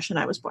family's Russian.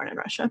 I was born in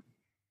Russia.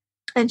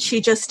 And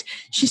she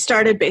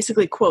started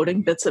basically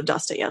quoting bits of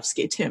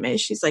Dostoevsky to me.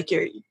 She's like,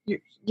 you're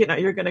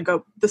going to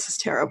go, this is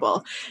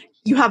terrible.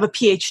 You have a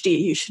PhD.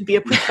 You should be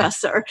a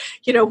professor.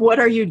 What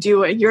are you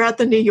doing? You're at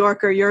the New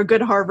Yorker. You're a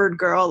good Harvard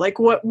girl.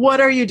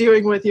 What are you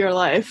doing with your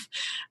life?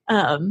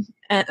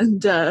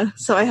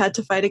 So I had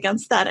to fight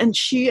against that. And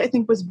she, I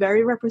think, was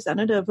very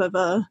representative of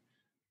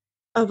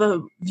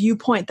a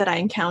viewpoint that I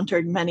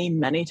encountered many,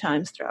 many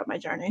times throughout my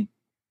journey.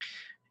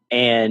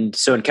 And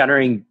so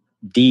encountering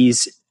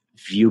these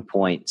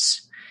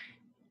viewpoints,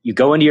 you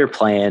go into your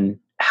plan,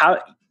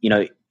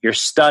 you're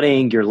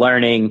studying, you're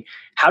learning.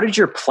 How did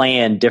your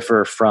plan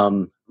differ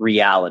from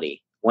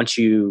reality once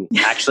you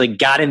actually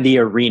got in the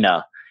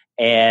arena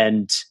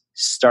and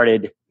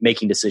started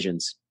making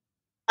decisions?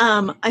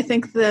 I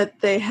think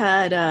that they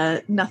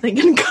had nothing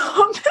in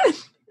common.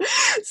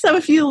 So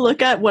if you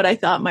look at what I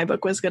thought my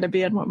book was going to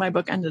be and what my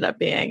book ended up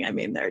being, I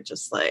mean, they're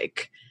just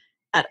like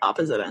at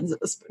opposite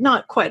ends.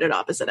 Not quite at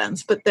opposite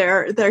ends, but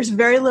there's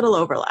very little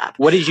overlap.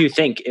 What did you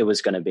think it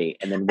was going to be?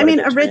 And then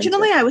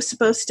originally I was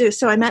supposed to,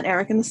 so I met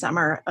Erik in the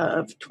summer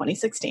of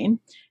 2016,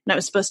 and I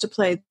was supposed to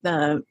play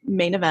the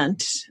main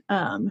event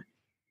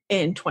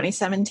in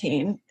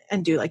 2017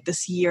 and do like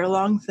this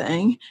year-long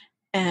thing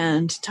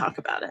and talk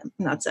about it.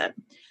 And that's it.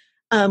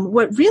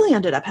 What really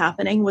ended up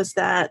happening was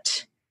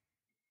that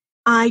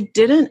I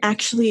didn't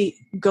actually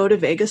go to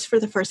Vegas for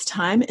the first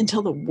time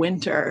until the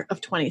winter of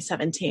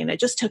 2017. It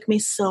just took me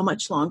so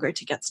much longer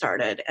to get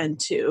started and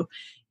to,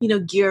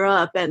 gear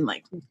up and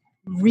like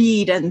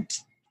read and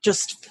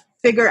just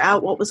figure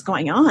out what was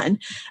going on.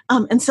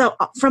 And so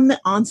from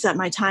the onset,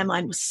 my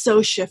timeline was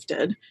so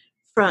shifted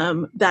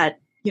from that,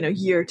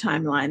 year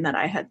timeline that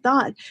I had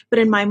thought. But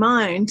in my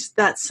mind,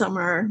 that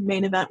summer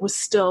main event was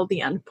still the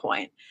end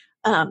point.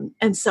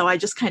 And so I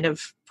just kind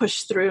of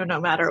pushed through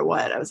no matter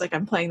what. I was like,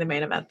 I'm playing the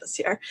main event this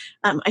year.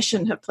 I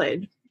shouldn't have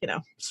played,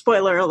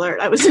 spoiler alert.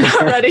 I was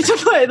not ready to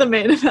play the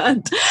main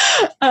event.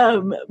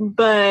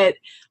 But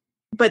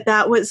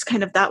that was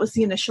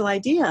the initial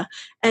idea.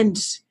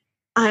 And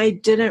I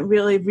didn't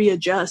really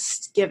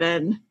readjust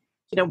given,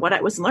 what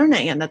I was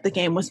learning, and that the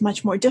game was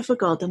much more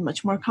difficult and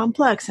much more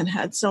complex and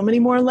had so many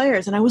more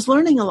layers. And I was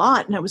learning a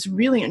lot and I was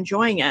really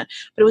enjoying it,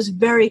 but it was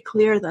very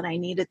clear that I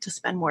needed to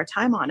spend more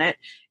time on it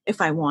if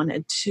I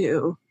wanted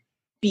to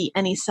be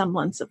any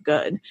semblance of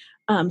good.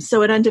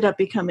 So it ended up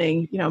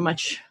becoming,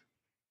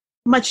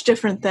 much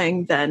different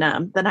thing than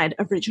I'd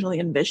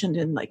originally envisioned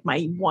in like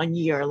my 1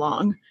 year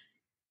long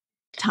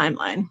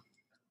timeline.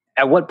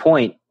 At what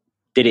point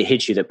did it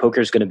hit you that poker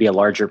is going to be a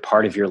larger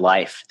part of your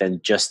life than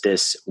just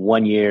this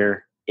 1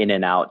 year in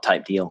and out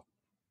type deal?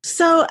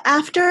 So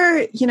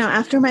after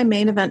my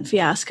main event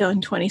fiasco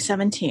in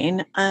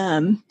 2017,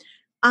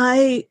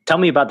 Tell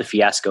me about the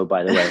fiasco,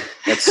 by the way.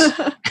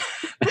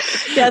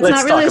 Yeah, it's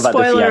not really a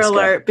spoiler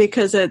alert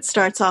because it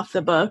starts off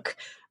the book.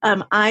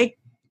 I'm a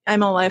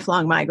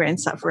lifelong migraine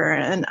sufferer,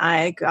 and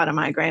I got a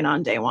migraine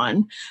on day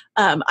one.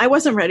 I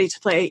wasn't ready to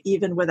play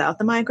even without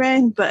the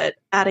migraine, but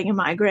adding a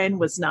migraine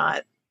was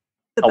not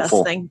the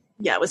helpful. Best thing.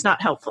 Yeah, it was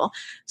not helpful.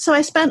 So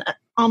I spent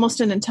almost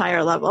an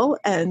entire level.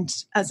 And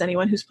as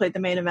anyone who's played the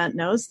main event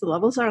knows, the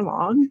levels are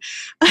long.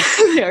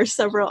 They are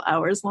several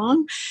hours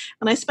long.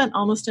 And I spent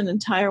almost an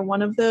entire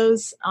one of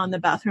those on the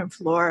bathroom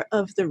floor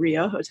of the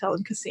Rio Hotel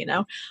and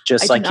Casino.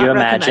 Just like you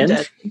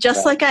imagined.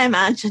 Just like I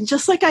imagined.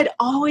 Just like I'd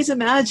always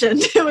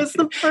imagined. It was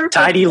the perfect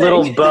tidy thing.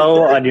 Little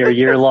bow on your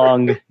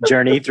year-long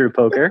journey through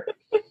poker.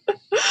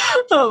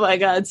 Oh my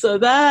God. So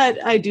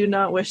that, I do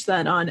not wish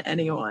that on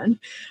anyone.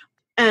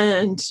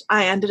 And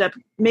I ended up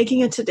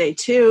making it to day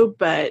two,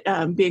 but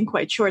being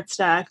quite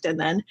short-stacked, and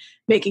then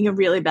making a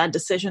really bad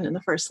decision in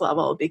the first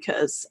level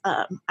because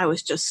I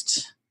was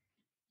just,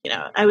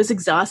 I was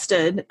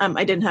exhausted.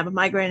 I didn't have a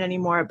migraine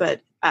anymore,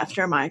 but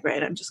after a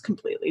migraine, I'm just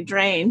completely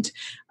drained.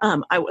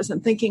 I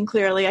wasn't thinking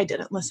clearly. I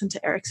didn't listen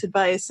to Erik's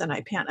advice, and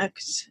I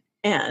panicked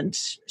and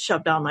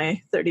shoved all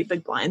my 30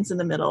 big blinds in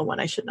the middle when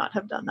I should not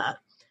have done that.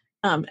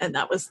 And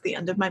that was the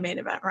end of my main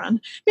event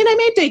run. I mean, I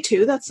made day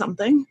two. That's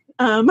something.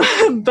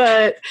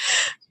 But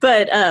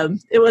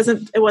it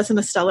wasn't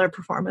a stellar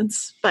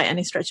performance by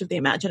any stretch of the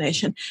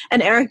imagination.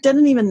 And Erik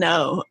didn't even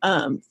know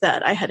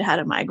that I had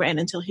a migraine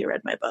until he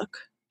read my book.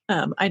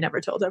 I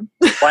never told him.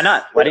 Why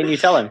not? Why didn't you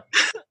tell him?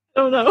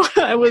 Oh no,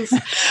 I was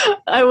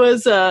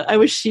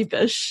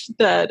sheepish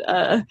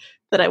that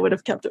I would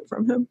have kept it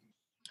from him.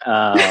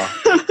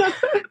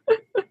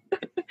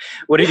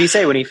 What did he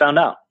say when he found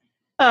out?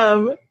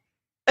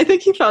 I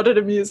think he found it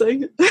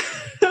amusing.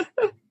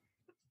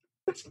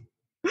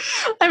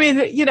 I mean,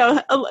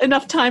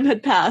 enough time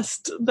had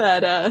passed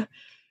that,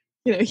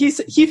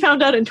 he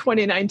found out in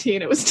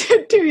 2019. It was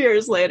 2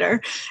 years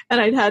later,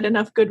 and I'd had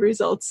enough good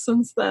results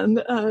since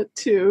then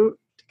to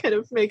kind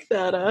of make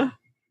that a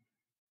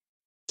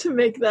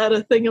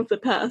thing of the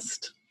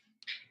past.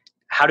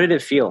 How did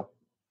it feel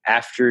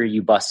after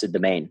you busted the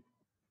main?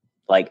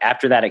 Like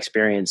after that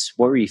experience,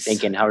 what were you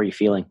thinking? How were you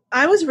feeling?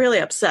 I was really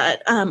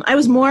upset. I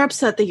was more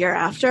upset the year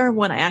after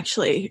when I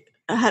actually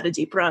had a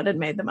deep run and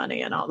made the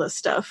money and all this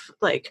stuff.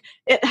 Like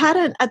it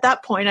hadn't, at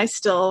that point, I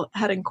still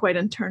hadn't quite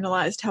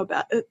internalized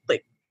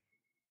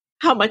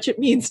how much it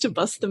means to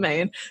bust the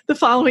main. The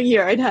following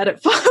year, I'd had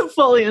it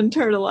fully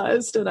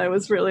internalized, and I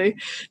was really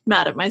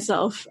mad at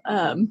myself.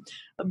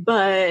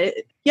 But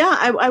yeah,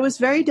 I was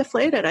very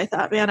deflated. I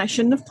thought, man, I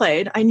shouldn't have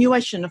played. I knew I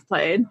shouldn't have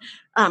played.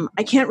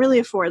 I can't really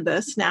afford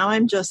this. Now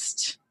I'm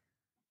just,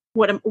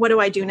 what do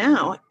I do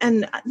now?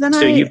 And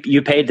then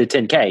you paid the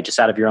 $10K just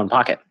out of your own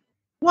pocket.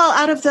 Well,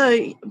 out of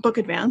the book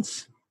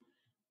advance.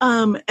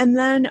 And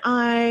then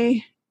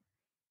I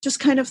just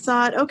kind of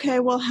thought,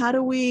 okay, well, how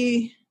do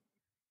we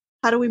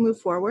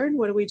move forward?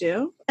 What do we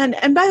do? And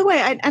by the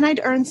way,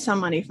 I'd earned some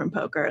money from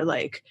poker.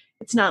 Like,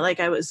 it's not like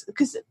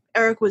because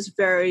Erik was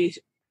very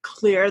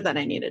clear that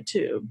I needed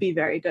to be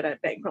very good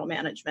at bankroll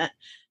management.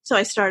 So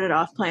I started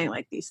off playing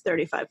like these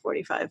 35,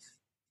 45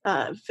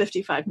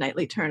 55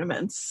 nightly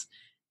tournaments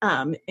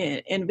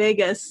in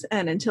Vegas.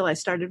 And until I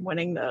started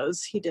winning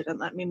those, he didn't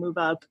let me move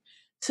up.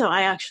 So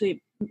I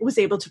actually was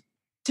able to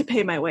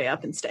pay my way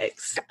up in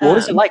stakes. What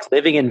was it like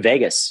living in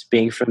Vegas,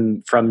 being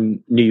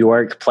from New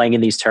York, playing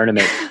in these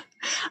tournaments?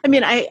 I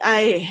mean,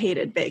 I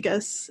hated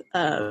Vegas.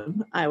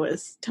 I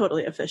was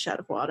totally a fish out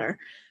of water,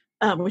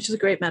 which is a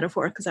great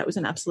metaphor because I was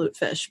an absolute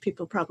fish.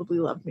 People probably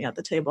loved me at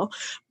the table,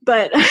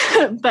 but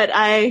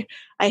I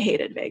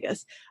hated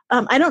Vegas.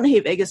 I don't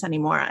hate Vegas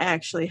anymore. I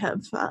actually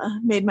have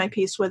made my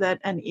peace with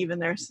it, and even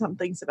there's some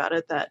things about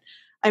it that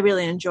I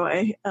really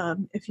enjoy.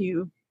 If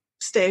you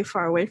stay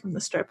far away from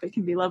the Strip, it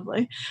can be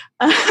lovely.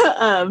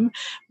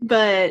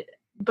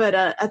 But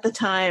at the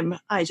time,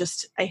 I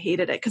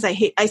hated it because I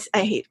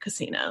hate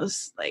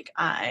casinos. Like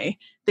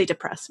they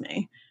depress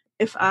me.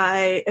 If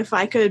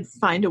I could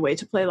find a way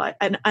to play live,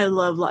 and I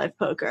love live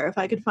poker. If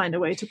I could find a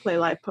way to play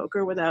live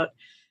poker without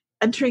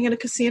entering in a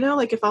casino,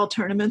 like if all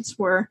tournaments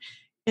were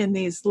in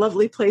these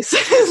lovely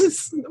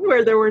places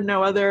where there were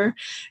no other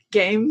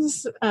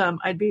games,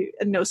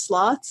 no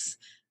slots,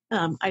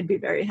 I'd be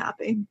very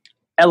happy.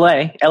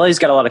 LA's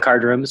got a lot of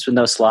card rooms with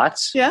no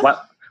slots. Yeah.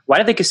 Why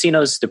do the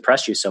casinos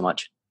depress you so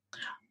much?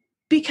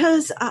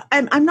 Because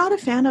I'm not a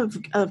fan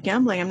of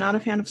gambling. I'm not a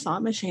fan of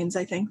slot machines.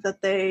 I think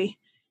that they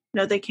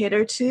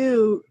cater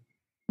to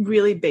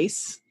really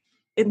base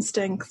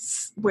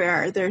instincts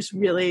where there's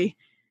really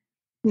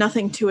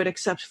nothing to it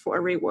except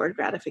for reward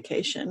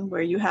gratification,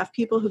 where you have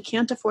people who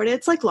can't afford it.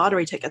 It's like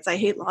lottery tickets. I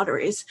hate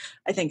lotteries.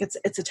 I think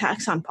it's a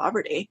tax on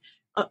poverty,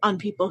 on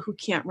people who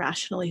can't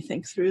rationally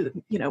think through,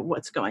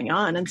 what's going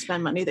on and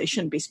spend money they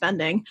shouldn't be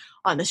spending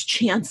on this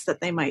chance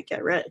that they might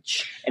get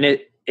rich.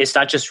 And it's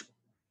not just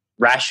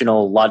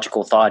rational,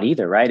 logical thought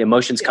either, right?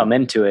 Emotions come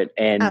into it.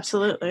 And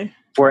absolutely,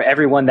 for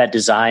everyone that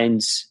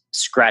designs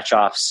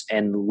scratch-offs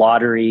and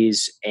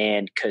lotteries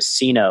and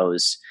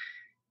casinos,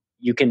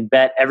 you can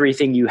bet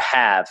everything you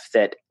have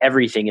that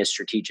everything is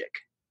strategic.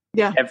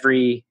 Yeah.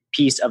 Every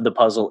piece of the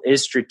puzzle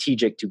is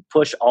strategic to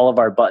push all of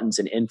our buttons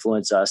and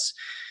influence us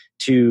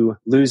to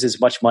lose as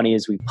much money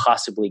as we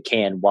possibly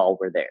can while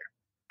we're there.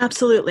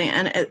 Absolutely.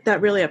 And that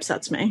really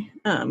upsets me.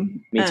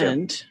 Me too.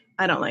 And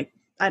I don't like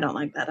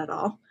that at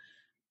all.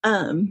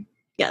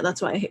 Yeah,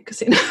 that's why I hate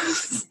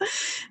casinos.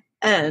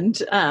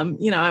 And,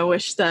 I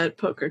wish that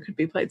poker could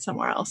be played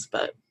somewhere else,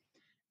 but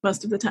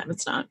most of the time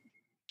it's not.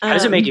 How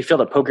does it make you feel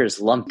that poker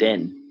is lumped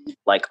in,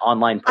 like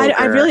online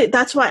poker?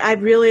 That's why I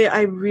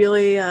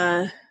really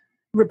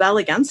rebel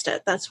against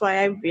it. That's why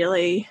I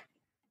really,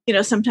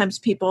 sometimes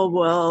people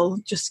will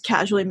just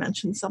casually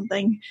mention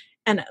something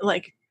and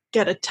like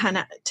get a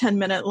 10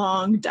 minute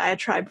long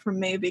diatribe from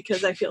me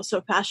because I feel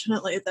so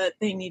passionately that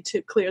they need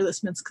to clear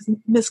this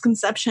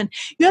misconception.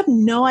 You have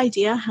no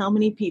idea how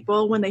many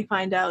people, when they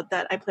find out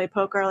that I play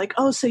poker, are like,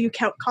 oh, so you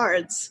count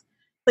cards.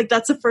 Like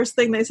that's the first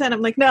thing they said.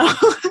 I'm like, no,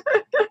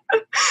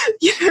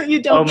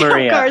 you don't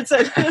count cards.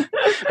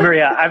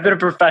 Maria, I've been a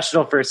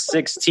professional for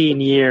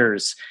 16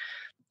 years.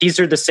 These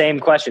are the same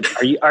questions.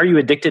 Are you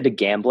addicted to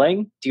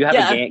gambling? Do you have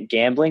a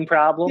gambling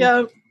problem?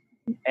 Yeah.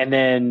 And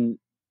then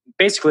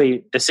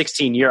basically the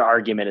 16-year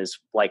argument is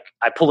like,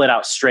 I pull it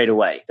out straight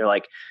away. They're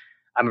like,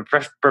 I'm a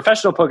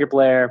professional poker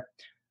player.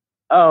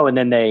 Oh, and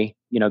then they,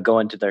 go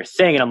into their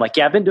thing. And I'm like,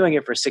 yeah, I've been doing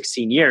it for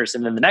 16 years.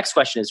 And then the next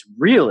question is,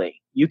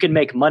 really? You can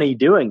make money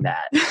doing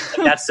that?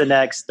 Like, that's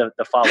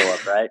the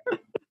follow-up, right?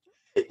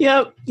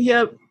 Yep.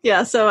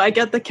 Yeah. So I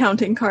get the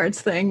counting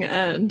cards thing.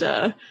 And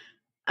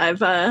I've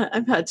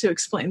had to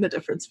explain the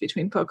difference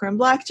between poker and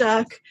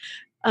blackjack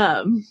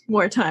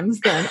more times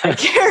than I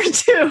care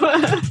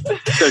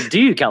to. So do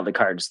you count the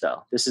cards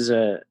though? This is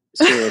a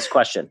serious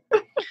question.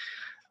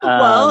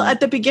 Well,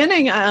 at the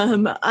beginning,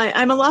 I'm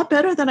a lot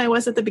better than I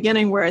was at the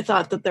beginning, where I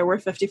thought that there were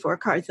 54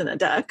 cards in a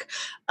deck.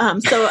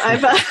 So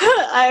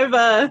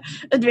I've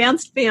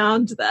advanced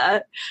beyond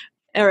that.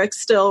 Erik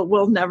still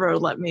will never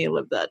let me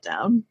live that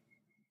down.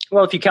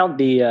 Well, if you count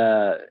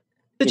the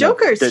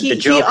jokers, the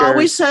he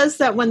always says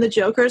that when the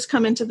jokers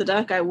come into the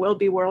deck, I will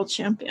be world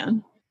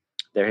champion.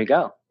 There you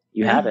go.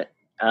 You have it.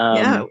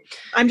 Yeah,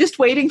 I'm just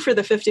waiting for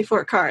the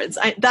 54 cards.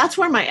 That's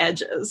where my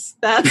edge is.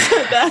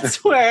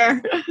 That's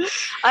where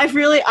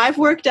I've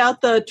worked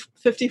out the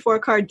 54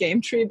 card game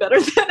tree better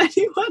than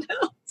anyone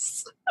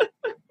else.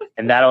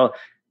 And that'll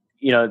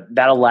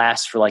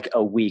last for like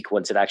a week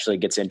once it actually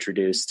gets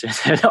introduced.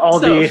 all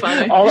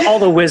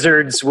the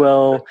wizards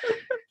will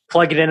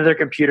plug it into their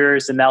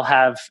computers, and they'll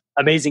have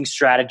amazing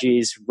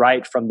strategies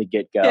right from the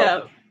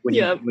get-go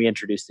when we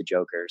introduce the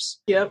jokers.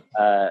 Yep.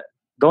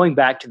 Going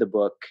back to the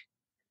book,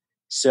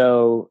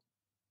 so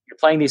you're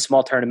playing these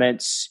small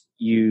tournaments,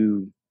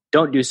 you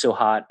don't do so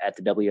hot at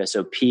the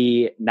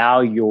WSOP,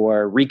 now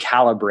you're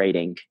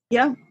recalibrating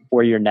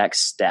for your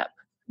next step.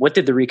 What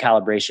did the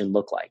recalibration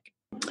look like?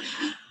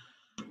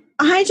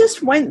 I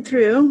just went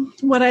through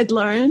what I'd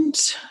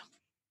learned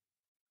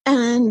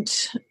and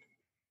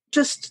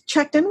just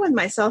checked in with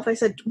myself. I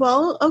said,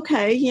 well,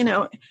 okay,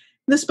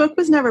 this book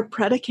was never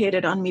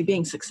predicated on me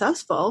being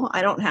successful.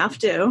 I don't have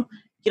to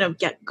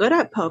get good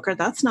at poker.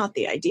 That's not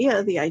the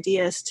idea. The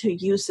idea is to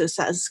use this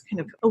as kind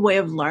of a way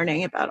of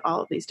learning about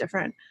all of these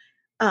different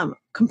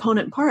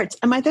component parts.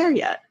 Am I there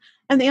yet?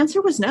 And the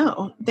answer was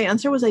no. The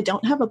answer was I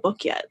don't have a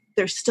book yet.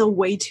 There's still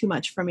way too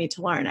much for me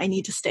to learn. I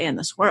need to stay in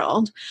this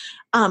world.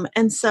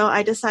 And so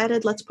I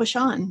decided, let's push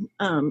on.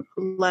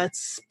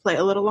 Let's play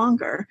a little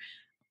longer.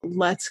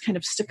 Let's kind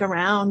of stick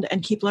around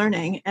and keep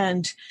learning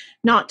and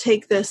not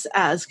take this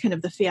as kind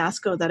of the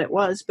fiasco that it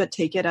was, but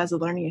take it as a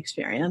learning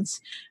experience,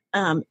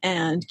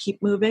 and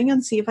keep moving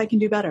and see if I can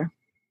do better.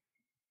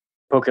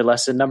 Poker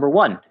lesson number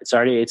 1.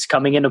 It's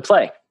coming into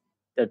play.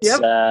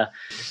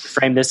 Let's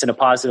frame this in a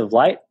positive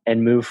light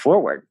and move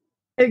forward.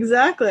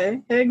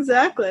 Exactly.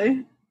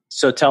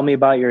 So tell me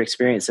about your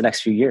experience the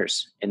next few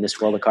years in this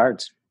world of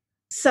cards.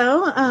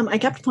 So I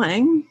kept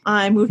playing.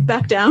 I moved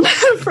back down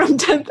from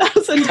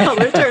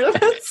 $10,000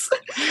 tournaments.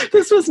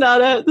 This was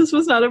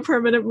not a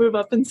permanent move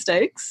up in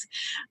stakes.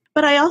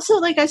 But I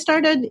also I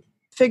started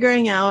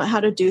figuring out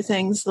how to do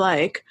things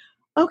like,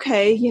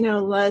 okay,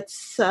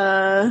 let's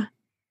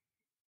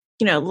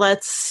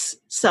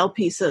sell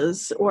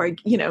pieces, or,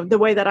 the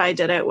way that I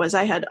did it was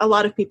I had a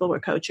lot of people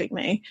were coaching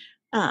me,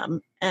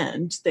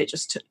 and they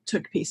just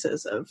took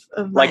pieces of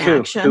my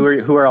action.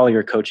 Who are all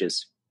your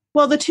coaches?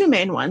 Well, the two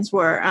main ones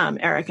were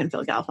Erik and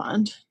Phil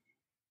Galfond.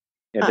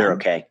 Yeah, they're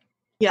okay.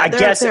 Yeah,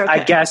 they're okay.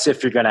 I guess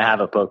if you're going to have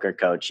a poker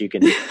coach, you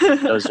can.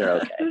 Those are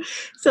okay.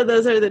 So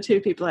those are the two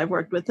people I've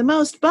worked with the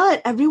most.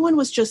 But everyone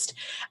was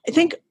I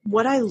think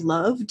what I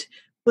loved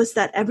was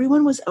that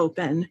everyone was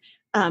open.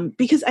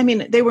 Because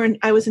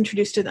I was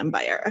introduced to them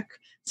by Erik.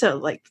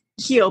 So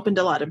he opened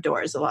a lot of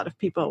doors. A lot of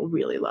people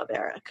really love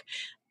Erik.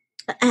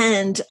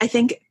 And I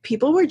think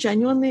people were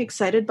genuinely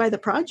excited by the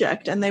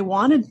project, and they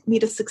wanted me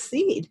to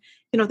succeed.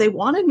 They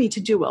wanted me to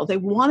do well. They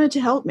wanted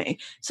to help me.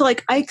 So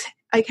Ike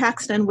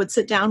Haxton would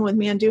sit down with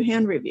me and do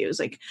hand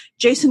reviews.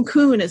 Jason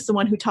Kuhn is the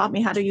one who taught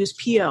me how to use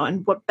PO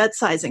and what bet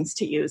sizings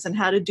to use and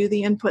how to do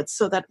the inputs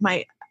so that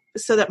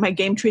my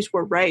game trees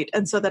were right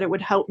and so that it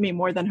would help me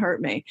more than hurt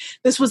me.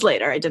 This was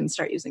later. I didn't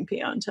start using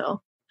PO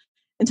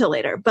until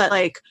later. But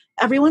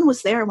everyone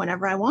was there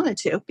whenever I wanted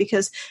to,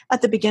 because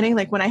at the beginning,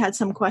 when I had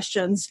some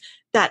questions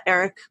that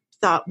Erik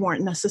thought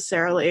weren't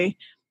necessarily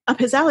up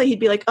his alley, he'd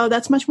be like, oh,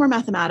 that's much more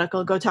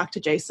mathematical. Go talk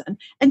to Jason.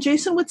 And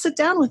Jason would sit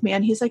down with me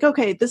and he's like,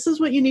 okay, this is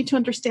what you need to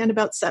understand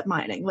about set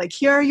mining.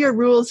 Here are your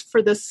rules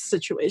for this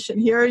situation.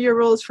 Here are your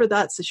rules for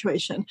that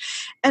situation.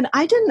 And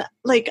I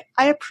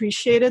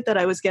appreciated that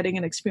I was getting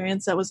an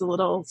experience that was a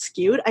little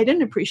skewed. I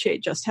didn't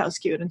appreciate just how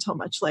skewed until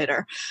much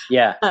later.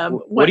 Yeah.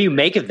 What do you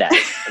make of that?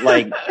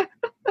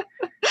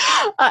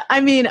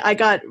 I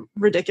got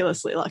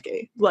ridiculously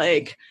lucky.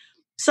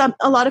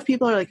 A lot of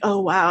people are like, oh,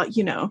 wow,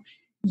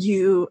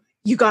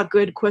 you got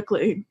good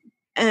quickly.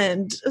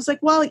 And it's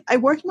well, I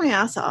worked my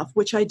ass off,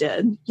 which I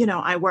did.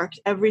 I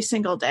worked every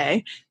single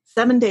day,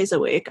 7 days a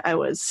week. I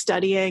was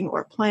studying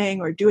or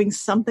playing or doing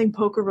something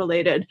poker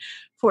related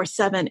for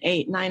 7,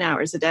 8, 9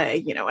 hours a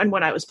day, and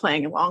when I was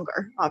playing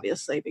longer,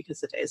 obviously,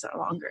 because the days are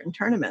longer in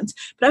tournaments,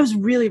 but I was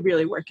really,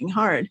 really working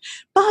hard.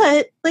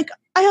 But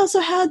I also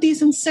had these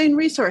insane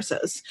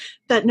resources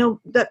that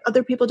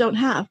other people don't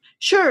have.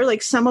 Sure.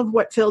 Some of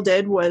what Phil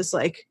did was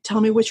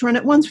tell me which run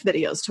at once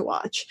videos to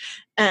watch.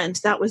 And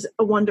that was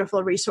a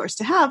wonderful resource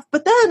to have.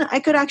 But then I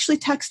could actually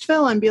text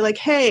Phil and be like,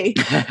 hey,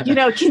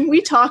 can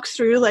we talk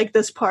through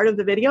this part of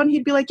the video? And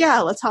he'd be like,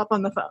 yeah, let's hop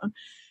on the phone.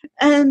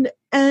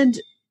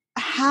 And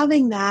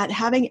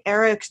having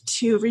Erik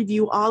to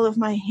review all of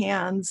my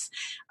hands,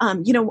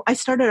 I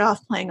started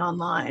off playing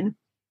online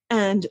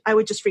and I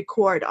would just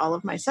record all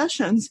of my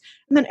sessions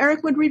and then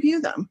Erik would review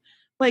them.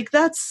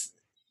 That's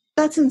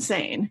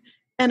insane.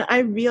 And I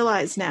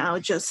realize now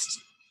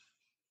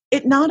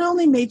it not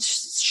only made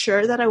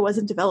sure that I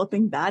wasn't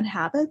developing bad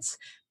habits,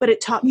 but it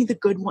taught me the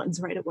good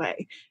ones right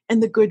away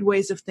and the good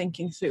ways of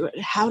thinking through it,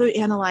 how to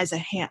analyze a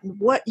hand,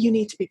 what you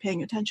need to be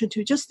paying attention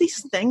to, just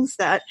these things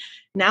that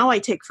now I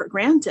take for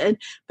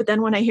granted. But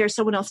then when I hear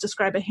someone else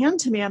describe a hand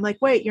to me, I'm like,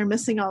 wait, you're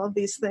missing all of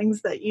these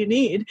things that you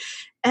need.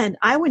 And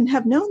I wouldn't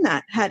have known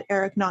that had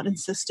Erik not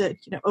insisted,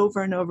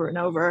 over and over and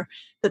over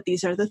that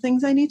these are the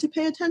things I need to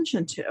pay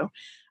attention to.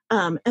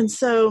 And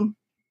so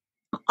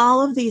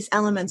all of these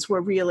elements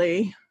were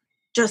really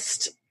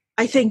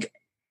I think,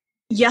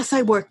 yes,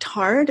 I worked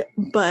hard,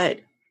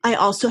 but I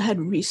also had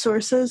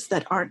resources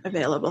that aren't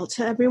available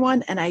to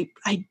everyone. And I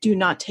do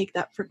not take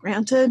that for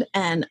granted.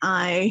 And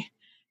I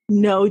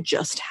know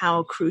just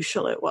how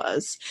crucial it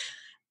was.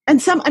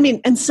 And some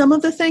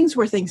of the things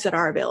were things that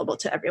are available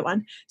to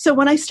everyone. So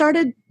when I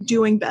started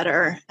doing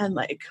better and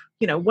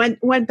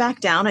went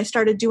back down, I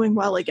started doing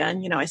well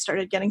again. I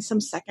started getting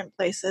some second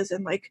places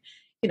and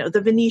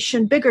the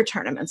Venetian bigger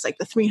tournaments,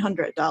 the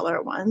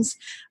 $300 ones,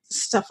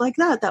 stuff like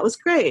that. That was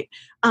great.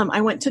 I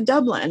went to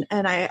Dublin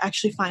and I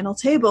actually final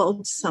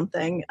tabled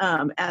something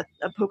at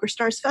a Poker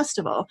Stars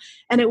festival.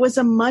 And it was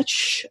a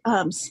much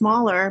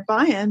smaller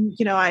buy-in.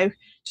 I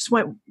just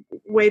went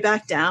way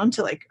back down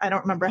to I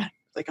don't remember,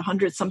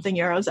 100 something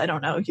euros. I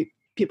don't know.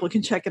 People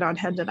can check it on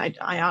Hendon.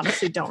 I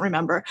honestly don't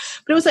remember.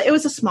 But it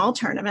was a small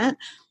tournament.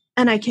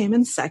 and I came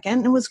in second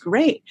and it was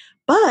great.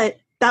 But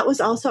that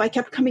was also, I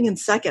kept coming in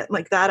second.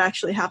 Like that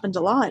actually happened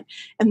a lot.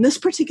 And this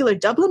particular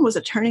Dublin was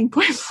a turning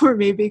point for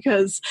me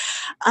because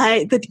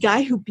the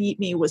guy who beat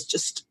me was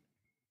just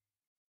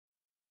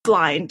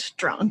blind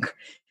drunk.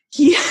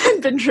 He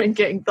had been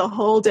drinking the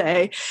whole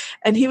day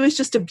and he was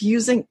just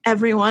abusing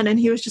everyone and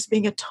he was just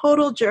being a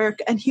total jerk.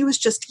 And he was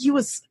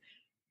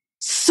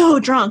so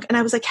drunk. And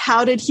I was like,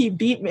 how did he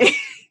beat me?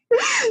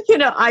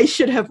 I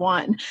should have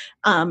won.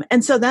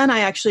 And so then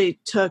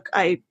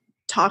I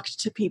talked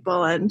to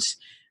people and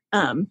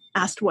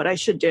asked what I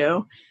should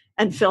do.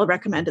 And Phil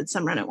recommended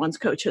some Run It Once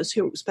coaches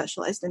who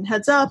specialized in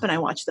heads up. And I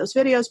watched those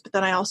videos, but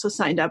then I also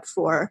signed up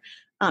for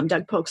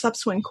Doug Polk's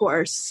upswing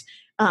course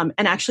and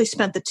actually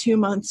spent the 2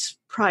 months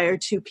prior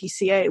to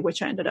PCA,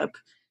 which I ended up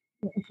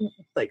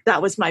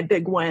that was my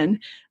big win.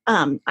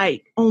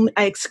 I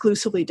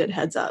exclusively did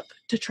heads up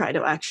to try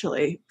to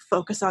actually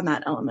focus on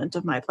that element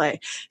of my play.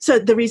 So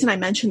the reason I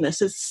mention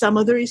this is some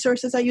of the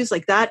resources I use,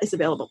 like that is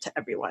available to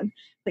everyone.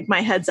 Like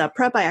my heads up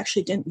prep, I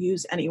actually didn't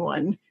use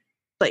anyone.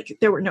 Like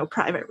there were no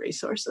private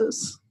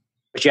resources.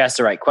 But you asked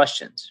the right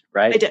questions,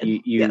 right? I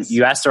did.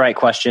 You asked the right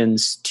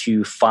questions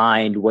to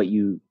find what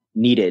you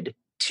needed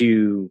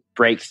to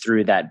break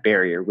through that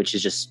barrier, which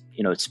is just,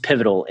 it's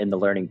pivotal in the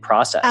learning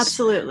process.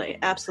 Absolutely.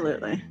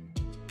 Absolutely.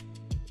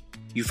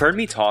 You've heard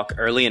me talk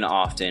early and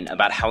often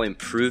about how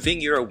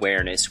improving your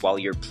awareness while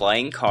you're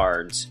playing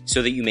cards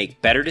so that you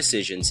make better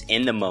decisions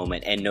in the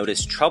moment and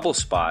notice trouble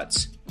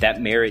spots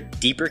that merit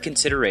deeper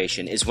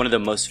consideration is one of the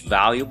most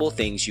valuable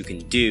things you can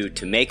do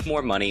to make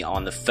more money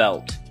on the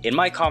felt. In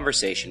my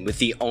conversation with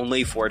the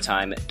only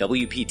 4-time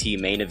WPT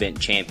main event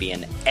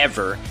champion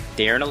ever,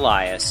 Darren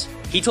Elias,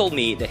 he told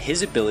me that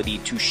his ability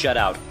to shut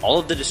out all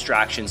of the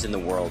distractions in the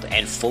world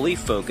and fully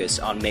focus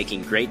on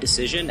making great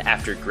decision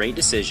after great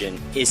decision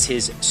is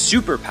his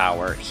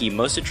superpower he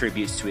most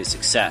attributes to his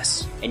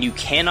success. And you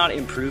cannot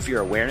improve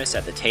your awareness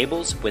at the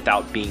tables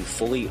without being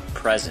fully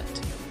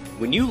present.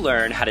 When you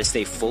learn how to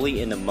stay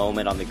fully in the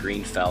moment on the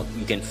green felt,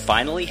 you can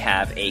finally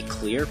have a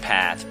clear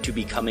path to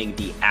becoming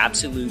the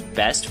absolute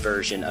best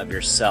version of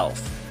yourself,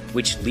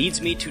 which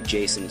leads me to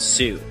Jason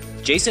Su.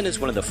 Jason is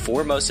one of the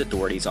foremost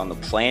authorities on the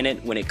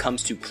planet when it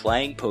comes to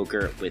playing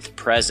poker with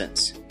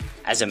presence.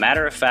 As a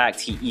matter of fact,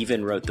 he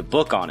even wrote the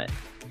book on it.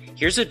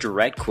 Here's a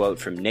direct quote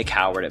from Nick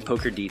Howard at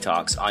Poker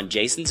Detox on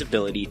Jason's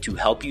ability to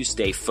help you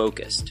stay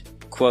focused.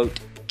 Quote,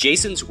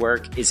 "Jason's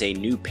work is a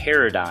new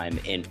paradigm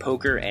in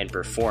poker and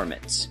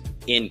performance."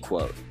 End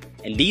quote.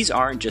 And these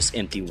aren't just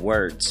empty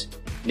words.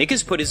 Nick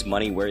has put his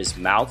money where his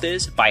mouth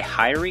is by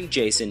hiring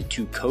Jason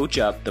to coach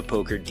up the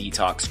Poker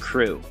Detox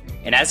crew.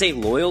 And as a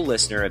loyal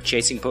listener of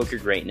Chasing Poker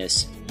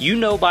Greatness, you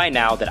know by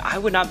now that I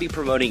would not be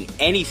promoting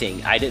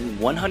anything I didn't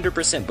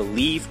 100%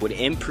 believe would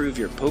improve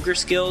your poker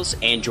skills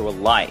and your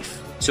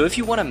life. So if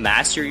you want to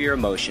master your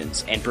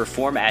emotions and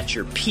perform at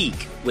your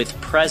peak with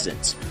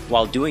presence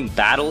while doing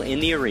battle in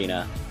the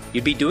arena,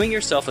 you'd be doing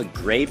yourself a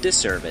grave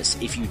disservice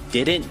if you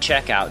didn't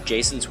check out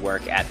Jason's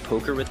work at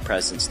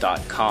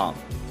pokerwithpresence.com.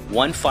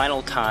 One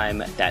final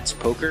time, that's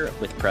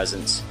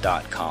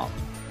pokerwithpresence.com.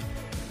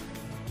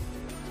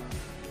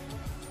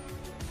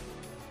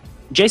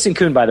 Jason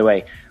Kuhn, by the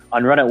way,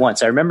 on Run It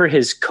Once, I remember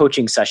his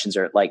coaching sessions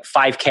are like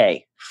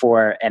 $5,000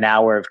 for an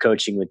hour of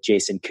coaching with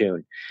Jason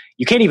Kuhn.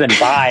 You can't even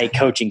buy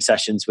coaching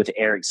sessions with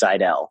Erik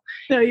Seidel.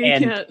 No, you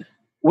can't.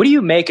 What do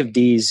you make of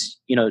these,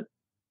 the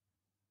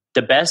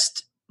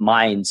best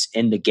minds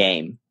in the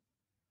game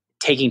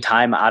taking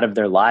time out of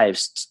their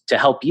lives to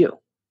help you?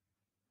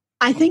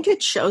 I think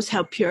it shows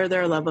how pure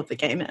their love of the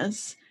game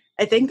is.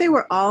 I think they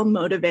were all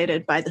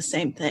motivated by the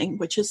same thing,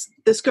 which is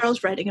this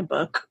girl's writing a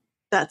book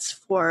that's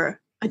for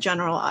a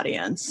general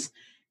audience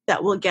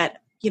that will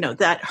get,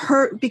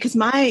 because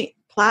my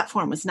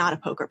platform was not a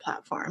poker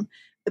platform.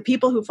 The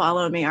people who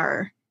follow me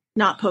are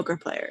not poker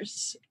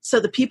players. So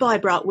the people I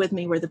brought with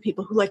me were the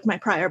people who liked my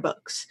prior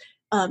books.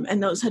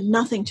 And those had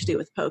nothing to do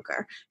with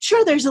poker.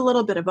 Sure, there's a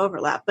little bit of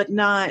overlap, but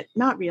not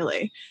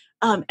really.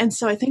 And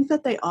so I think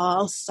that they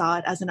all saw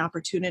it as an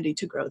opportunity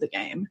to grow the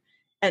game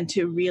and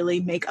to really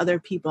make other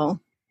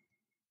people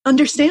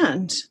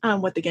understand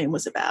what the game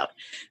was about.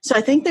 So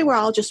I think they were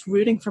all just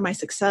rooting for my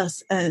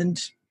success and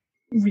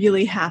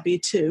really happy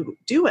to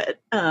do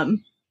it.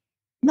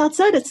 That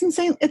said, it's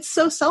insane. It's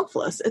so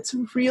selfless. It's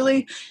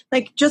really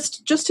like,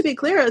 just to be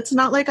clear, it's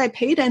not like I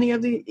paid any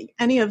of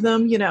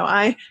them.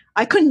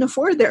 I couldn't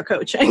afford their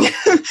coaching.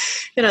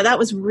 That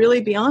was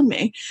really beyond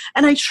me.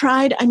 And I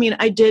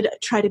did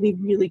try to be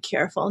really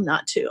careful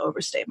not to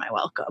overstay my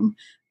welcome.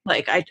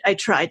 Like I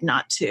tried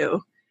not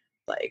to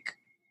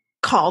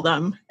call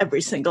them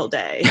every single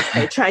day.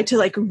 I tried to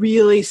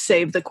really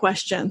save the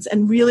questions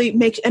and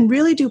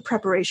really do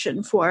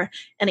preparation for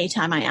any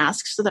time I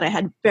asked so that I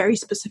had very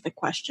specific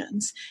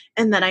questions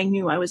and that I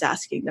knew I was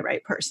asking the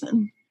right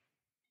person.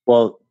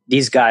 Well,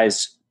 these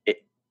guys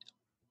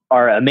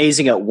are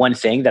amazing at one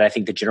thing that I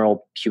think the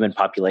general human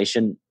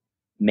population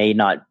may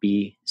not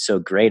be so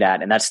great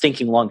at, and that's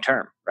thinking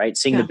long-term, right?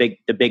 Seeing the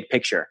big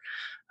picture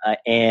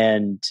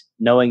and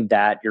knowing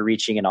that you're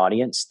reaching an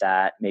audience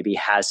that maybe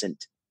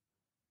hasn't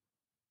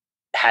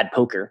had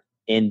poker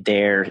in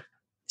their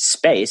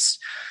space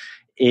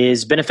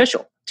is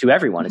beneficial to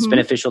everyone. It's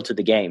beneficial to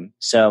the game.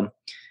 So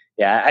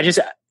yeah, I just,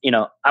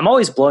 I'm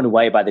always blown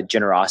away by the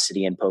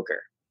generosity in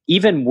poker.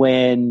 Even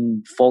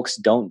when folks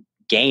don't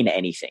gain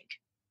anything,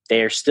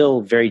 they are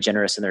still very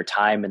generous in their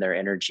time and their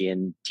energy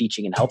in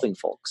teaching and helping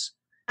folks.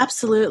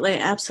 Absolutely.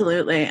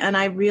 Absolutely. And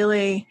I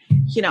really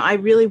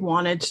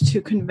wanted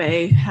to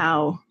convey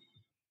how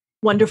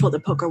wonderful the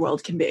poker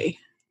world can be.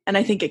 And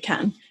I think it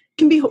can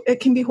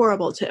be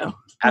horrible too.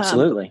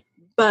 Absolutely.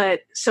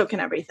 But so can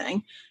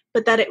everything.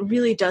 But that it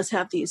really does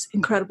have these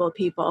incredible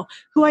people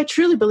who I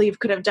truly believe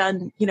could have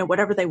done,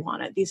 whatever they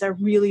wanted. These are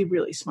really,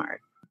 really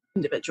smart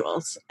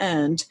individuals,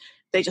 and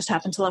they just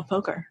happen to love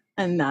poker.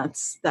 And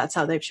that's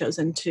how they've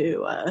chosen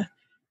to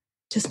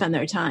spend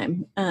their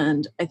time.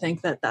 And I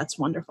think that that's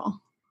wonderful.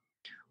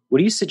 What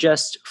do you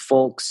suggest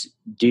folks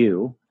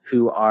do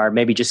who are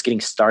maybe just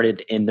getting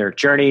started in their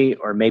journey,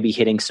 or maybe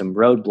hitting some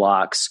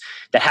roadblocks,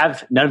 that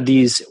have none of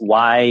these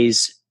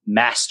wise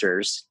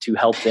masters to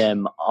help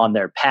them on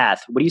their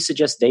path? What do you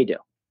suggest they do?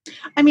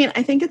 I mean,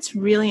 I think it's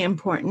really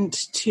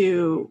important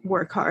to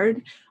work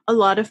hard. A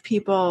lot of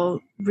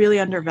people really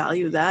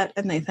undervalue that,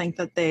 and they think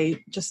that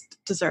they just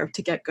deserve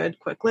to get good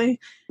quickly.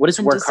 What does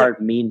work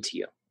hard mean to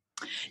you?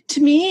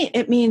 To me,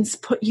 it means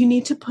you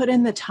need to put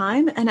in the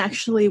time and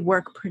actually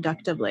work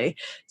productively.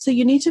 So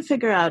you need to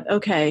figure out,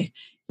 okay,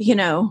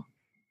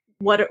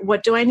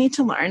 what do I need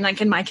to learn?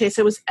 Like in my case,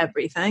 it was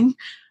everything.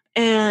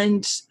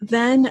 And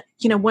then,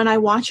 when I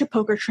watch a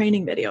poker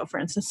training video, for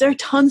instance, there are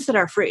tons that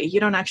are free.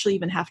 You don't actually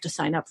even have to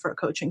sign up for a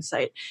coaching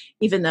site,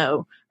 even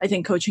though I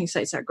think coaching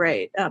sites are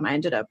great. I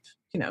ended up,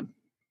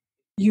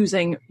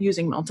 using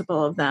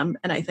multiple of them.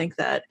 And I think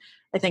that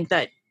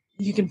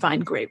you can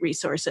find great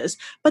resources,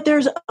 but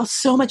there's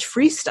so much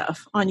free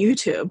stuff on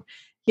YouTube.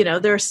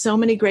 There are so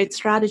many great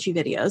strategy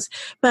videos,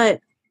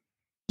 but,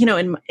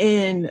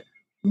 in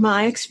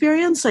my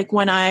experience, like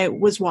when I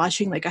was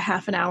watching like a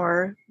half an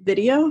hour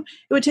video,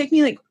 it would take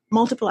me like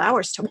multiple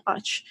hours to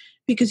watch,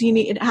 because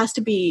it has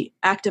to be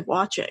active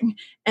watching.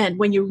 And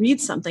when you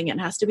read something, it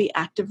has to be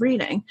active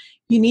reading.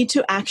 You need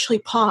to actually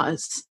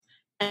pause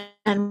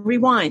and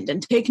rewind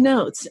and take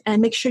notes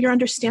and make sure you're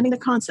understanding the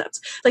concepts.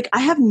 Like I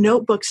have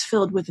notebooks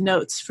filled with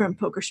notes from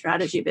poker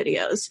strategy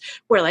videos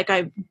where like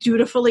I'm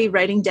dutifully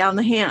writing down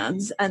the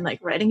hands and like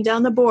writing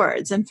down the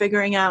boards and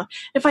figuring out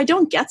if I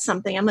don't get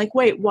something, I'm like,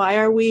 wait, why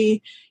are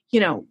we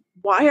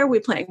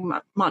playing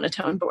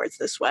monotone boards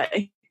this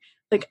way?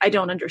 Like, I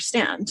don't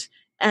understand.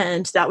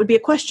 And that would be a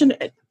question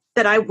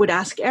that I would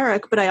ask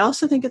Erik, but I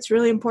also think it's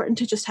really important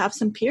to just have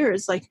some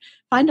peers, like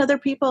find other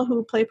people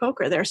who play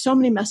poker. There are so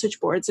many message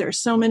boards. There are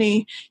so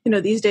many,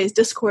 these days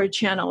Discord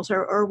channels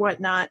or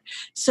whatnot.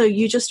 So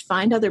you just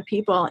find other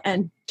people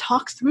and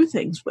talk through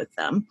things with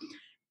them,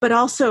 but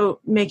also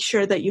make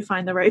sure that you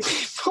find the right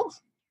people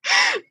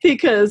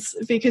because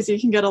you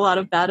can get a lot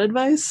of bad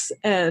advice.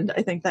 And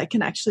I think that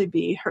can actually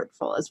be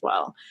hurtful as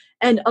well.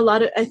 And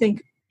I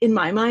think, in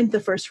my mind,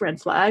 the first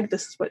red flag,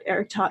 this is what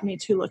Erik taught me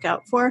to look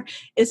out for,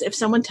 is if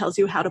someone tells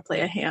you how to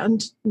play a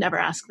hand, never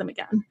ask them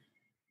again.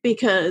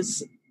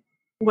 Because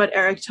what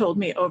Erik told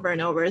me over and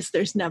over is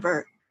there's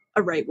never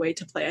a right way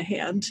to play a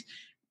hand.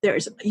 There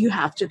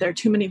are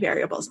too many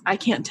variables. I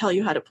can't tell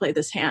you how to play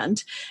this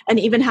hand. And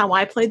even how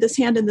I played this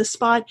hand in this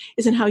spot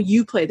isn't how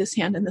you play this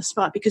hand in this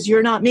spot, because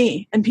you're not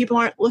me and people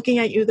aren't looking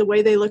at you the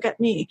way they look at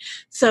me.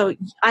 So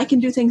I can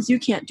do things you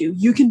can't do.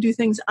 You can do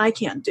things I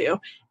can't do.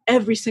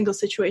 Every single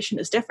situation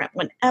is different.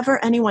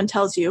 Whenever anyone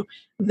tells you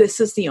this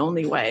is the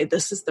only way,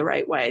 this is the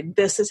right way,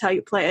 this is how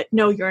you play it,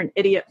 no, you're an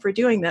idiot for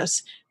doing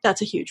this,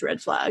 that's a huge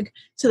red flag.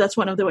 So that's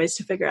one of the ways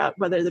to figure out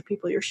whether the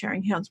people you're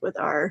sharing hands with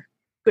are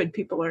good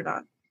people or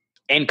not.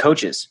 And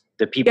coaches,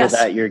 the people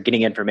that you're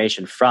getting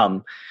information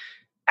from.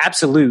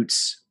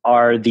 Absolutes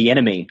are the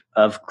enemy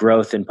of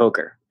growth in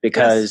poker,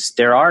 because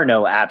there are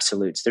no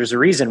absolutes. There's a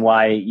reason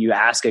why you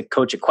ask a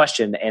coach a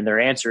question and their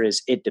answer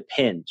is, it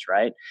depends,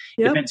 right?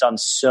 It depends on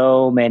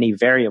so many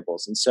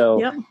variables. And so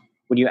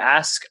when you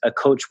ask a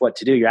coach what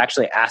to do, you're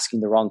actually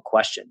asking the wrong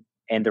question.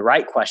 And the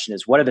right question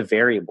is, what are the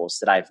variables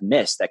that I've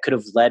missed that could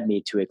have led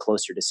me to a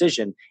closer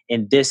decision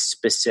in this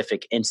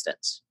specific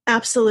instance?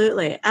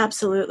 Absolutely.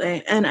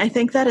 Absolutely. And I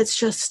think that it's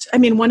just,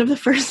 one of the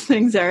first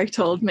things Erik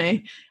told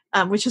me,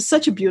 which is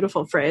such a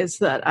beautiful phrase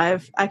that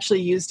I've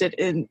actually used it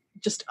in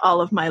just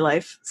all of my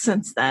life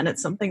since then.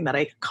 It's something that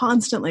I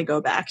constantly go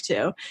back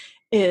to,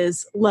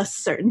 is less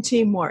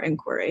certainty, more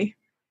inquiry.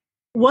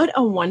 What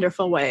a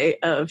wonderful way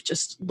of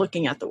just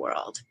looking at the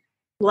world.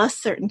 Less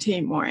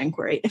certainty, more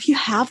inquiry. If you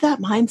have that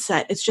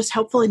mindset, it's just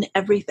helpful in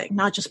everything,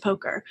 not just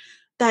poker,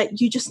 that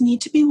you just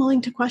need to be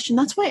willing to question.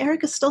 That's why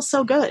Erik is still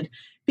so good,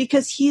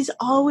 because he's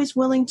always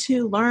willing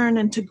to learn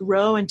and to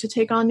grow and to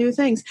take on new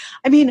things.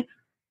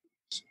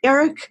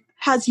 Erik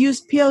has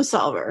used PO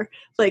Solver,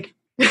 like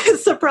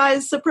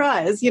surprise,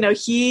 surprise. He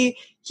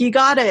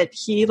got it.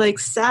 He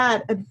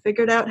sat and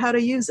figured out how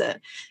to use it.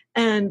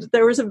 And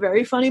there was a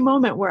very funny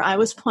moment where I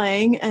was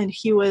playing and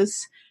he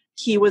was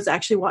he was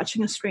actually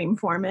watching a stream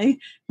for me.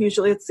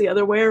 Usually it's the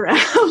other way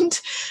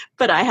around,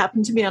 but I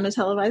happened to be on a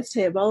televised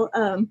table.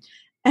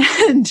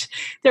 And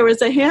there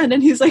was a hand,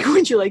 and he's like,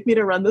 would you like me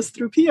to run this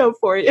through PO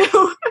for you?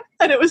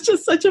 And it was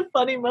just such a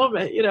funny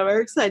moment,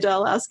 Erik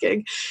Seidel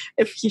asking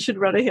if he should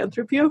run a hand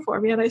through PO for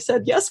me. And I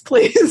said, yes,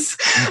 please.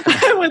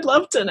 I would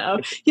love to know.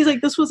 He's like,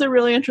 this was a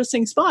really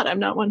interesting spot. I'm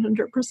not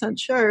 100%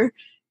 sure.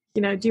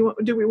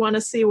 Do we want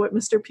to see what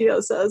Mr.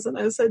 PO says? And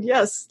I said,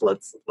 yes,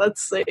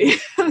 let's see.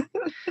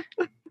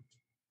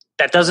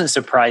 That doesn't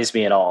surprise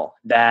me at all,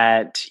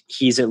 that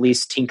he's at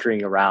least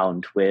tinkering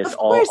around with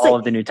all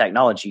of the new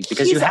technology,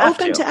 because you have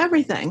to. He's open to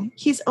everything.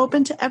 He's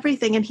open to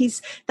everything. And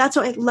that's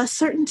why less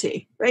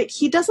certainty, right?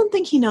 He doesn't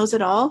think he knows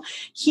it all.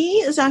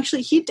 He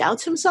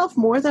doubts himself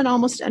more than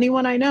almost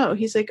anyone I know.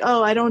 He's like,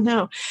 oh, I don't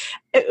know.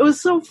 It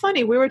was so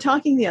funny. We were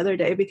talking the other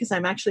day because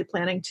I'm actually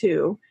planning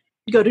to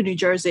go to New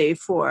Jersey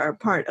for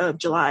part of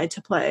July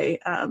to play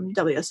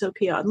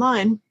WSOP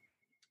online.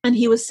 And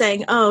he was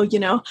saying, oh,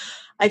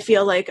 I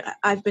feel like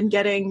I've been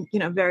getting,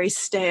 very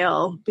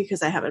stale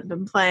because I haven't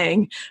been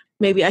playing.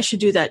 Maybe I should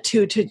do that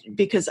too,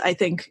 because I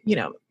think,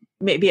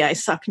 maybe I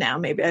suck now.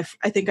 Maybe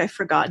I think I've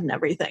forgotten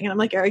everything. And I'm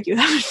like, Erik, you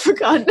haven't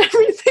forgotten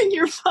everything.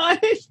 You're fine.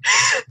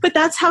 But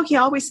that's how he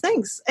always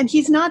thinks. And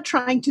he's not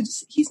saying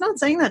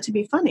that to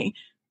be funny.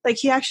 Like,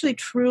 he actually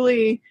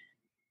truly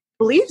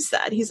believes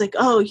that. He's like,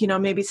 oh,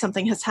 maybe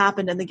something has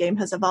happened and the game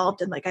has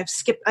evolved. And like,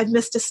 I've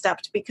missed a step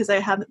because I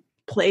haven't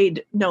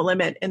played No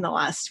Limit in the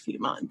last few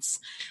months.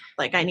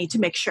 Like, I need to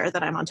make sure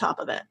that I'm on top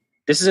of it.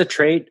 This is a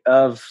trait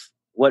of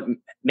what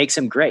makes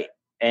him great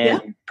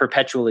and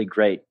perpetually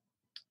great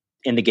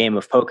in the game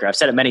of poker. I've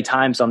said it many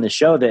times on this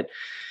show that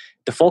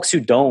the folks who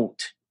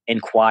don't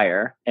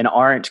inquire and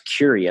aren't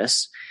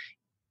curious,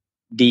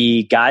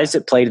 the guys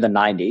that played in the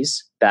 90s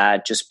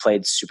that just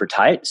played super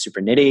tight,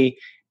 super nitty,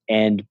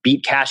 and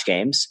beat cash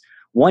games,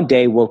 one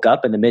day woke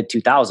up in the mid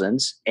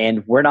 2000s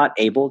and were not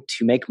able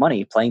to make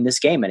money playing this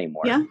game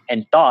anymore,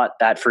 and thought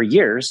that for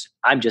years,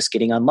 I'm just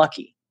getting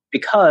unlucky,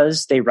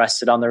 because they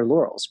rested on their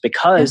laurels,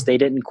 because they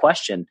didn't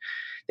question.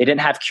 They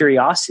didn't have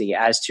curiosity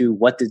as to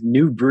what the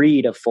new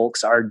breed of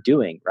folks are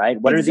doing,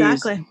 right? What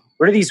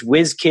are these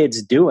whiz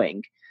kids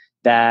doing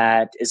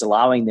that is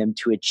allowing them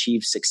to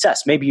achieve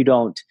success? Maybe you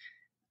don't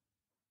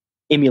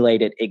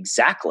emulate it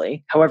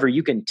exactly. However,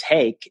 you can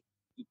take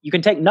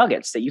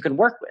nuggets that you can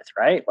work with,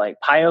 right? Like,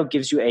 PIO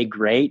gives you a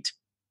great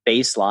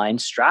baseline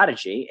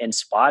strategy in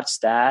spots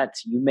that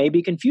you may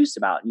be confused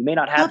about. You may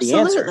not have the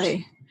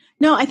answers.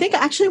 No, I think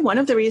actually one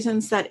of the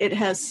reasons that it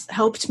has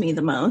helped me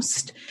the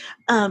most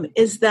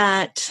is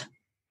that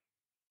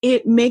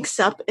it makes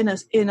up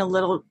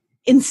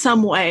in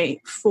some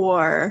way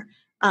for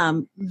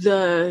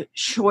the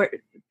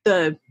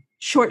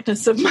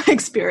shortness of my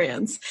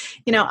experience.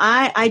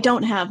 I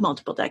don't have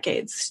multiple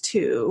decades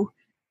to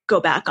go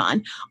back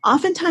on.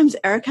 Oftentimes,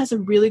 Erik has a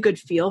really good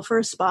feel for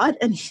a spot,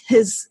 and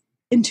his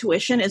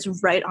intuition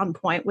is right on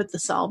point with the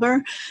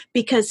solver,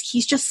 because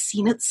he's just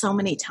seen it so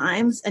many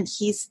times, and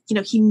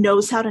he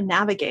knows how to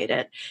navigate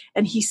it,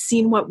 and he's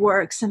seen what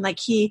works, and like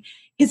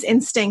his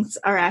instincts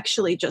are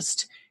actually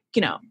just,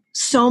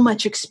 so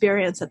much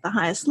experience at the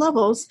highest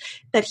levels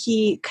that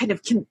he kind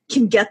of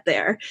can get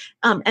there.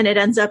 And it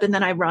ends up, and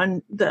then I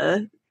run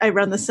the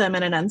sim,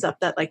 and it ends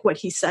up that like what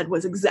he said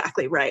was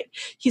exactly right.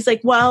 He's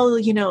like,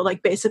 well,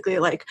 like basically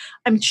like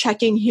I'm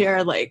checking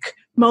here like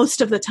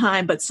most of the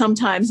time, but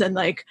sometimes, and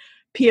like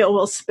PO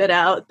will spit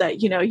out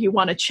that, you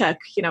want to check,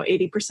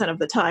 80% of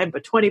the time,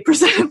 but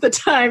 20% of the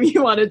time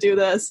you want to do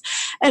this.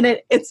 And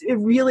it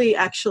really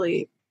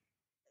actually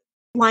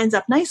lines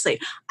up nicely.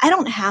 I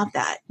don't have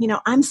that.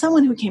 I'm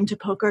someone who came to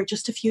poker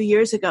just a few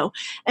years ago,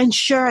 and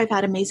sure, I've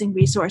had amazing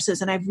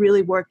resources and I've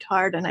really worked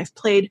hard and I've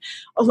played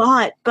a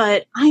lot,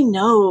 but I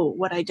know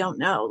what I don't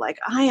know. Like,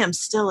 I am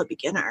still a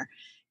beginner.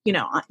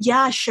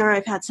 Sure,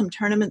 I've had some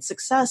tournament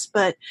success,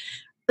 but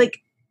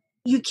like,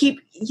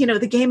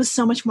 the game is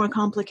so much more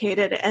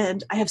complicated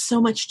and I have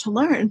so much to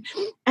learn.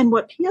 And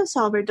what PO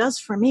Solver does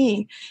for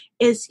me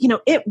is,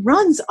 it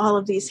runs all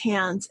of these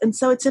hands. And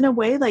so it's in a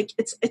way like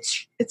it's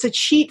a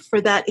cheat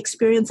for that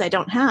experience I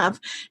don't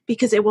have,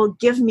 because it will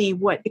give me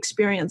what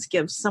experience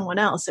gives someone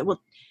else. It will,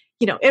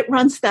 it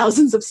runs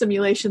thousands of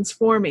simulations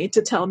for me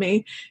to tell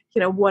me,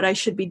 what I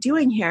should be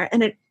doing here.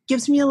 And it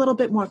gives me a little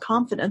bit more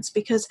confidence,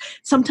 because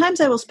sometimes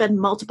I will spend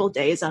multiple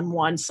days on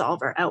one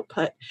solver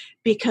output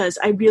because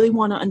I really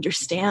want to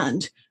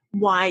understand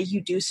why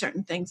you do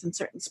certain things in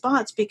certain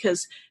spots,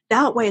 because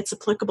that way it's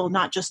applicable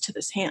not just to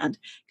this hand.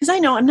 Because I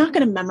know I'm not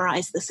going to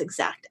memorize this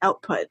exact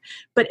output,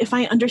 but if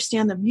I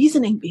understand the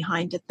reasoning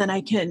behind it, then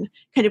I can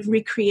kind of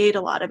recreate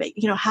a lot of it.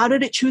 How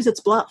did it choose its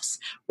bluffs?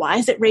 Why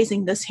is it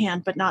raising this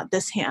hand but not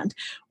this hand?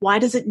 Why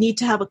does it need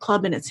to have a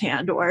club in its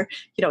hand, or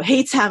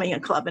hates having a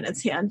club in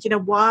its hand?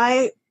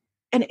 Why?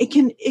 And it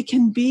can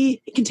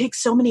take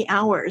so many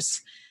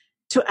hours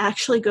to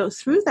actually go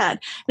through that.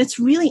 And it's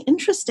really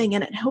interesting,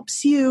 and it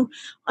helps you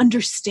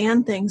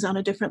understand things on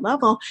a different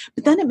level.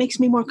 But then it makes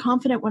me more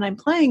confident when I'm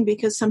playing,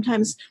 because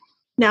sometimes,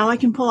 Now I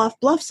can pull off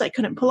bluffs I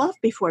couldn't pull off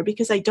before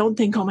because I don't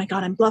think, oh my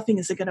God, I'm bluffing.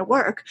 Is it going to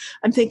work?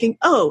 I'm thinking,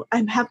 oh,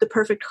 I have the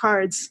perfect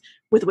cards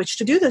with which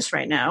to do this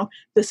right now.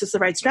 This is the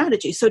right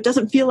strategy. So it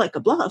doesn't feel like a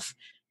bluff.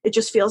 It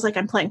just feels like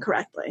I'm playing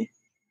correctly.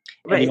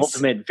 And the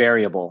ultimate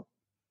variable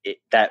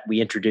that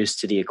we introduce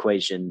to the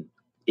equation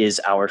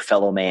is our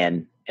fellow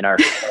man and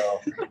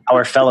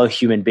our fellow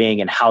human being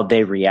and how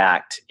they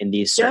react in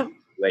these certain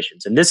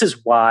situations. And this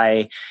is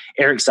why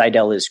Erik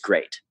Seidel is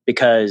great,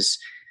 because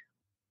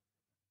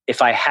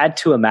if I had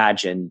to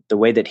imagine the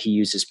way that he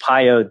uses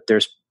Pio,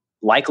 there's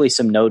likely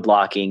some node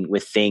locking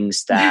with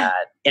things that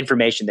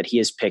information that he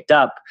has picked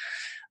up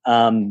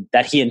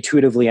that he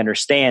intuitively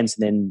understands,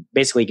 and then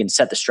basically can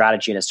set the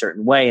strategy in a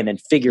certain way and then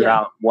figure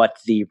out what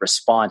the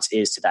response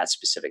is to that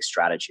specific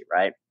strategy,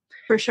 right?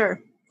 For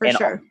sure.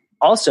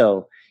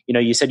 Also,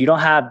 you said you don't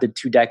have the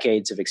 2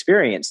 decades of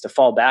experience to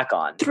fall back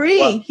on. 3.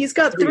 Well, he's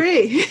got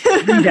 3.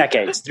 3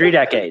 decades. 3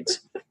 decades.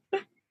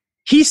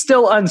 He's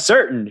still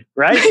uncertain,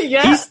 right?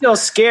 Yeah. He's still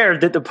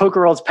scared that the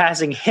poker world's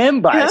passing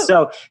him by. Yep.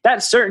 So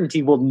that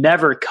certainty will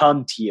never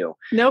come to you.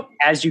 Nope.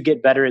 As you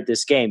get better at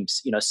this game,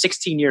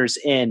 16 years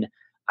in,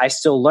 I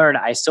still learn.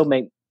 I still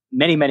make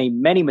many, many,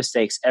 many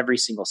mistakes every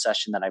single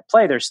session that I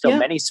play. There's still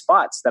many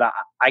spots that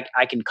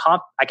I can.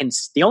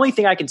 The only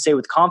thing I can say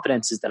with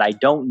confidence is that I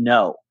don't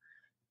know.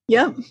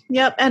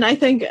 Yep. And I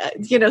think,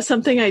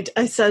 something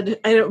I said,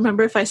 I don't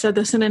remember if I said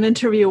this in an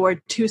interview or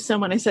to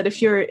someone. I said,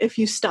 if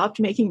you stopped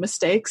making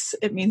mistakes,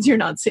 it means you're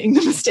not seeing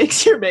the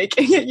mistakes you're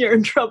making and you're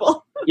in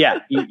trouble. Yeah.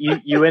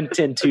 You went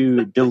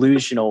into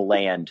delusional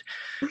land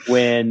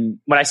when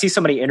I see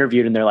somebody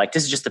interviewed and they're like,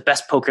 this is just the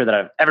best poker that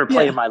I've ever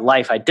played in my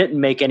life. I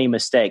didn't make any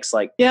mistakes.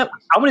 Like, I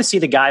want to see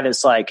the guy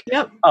that's like,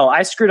 oh,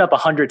 I screwed up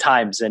 100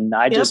 times and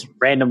I just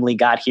randomly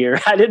got here.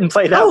 I didn't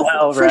play that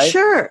well,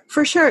 right?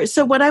 For sure.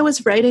 So when I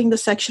was writing the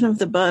section of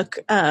the book,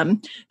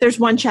 there's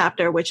one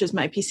chapter, which is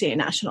my PCA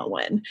national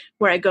win,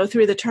 where I go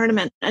through the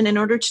tournament. And in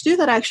order to do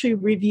that, I actually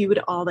reviewed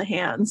all the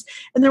hands.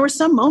 And there were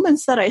some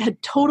moments that I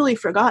had totally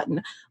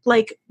forgotten,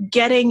 like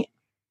getting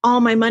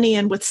all my money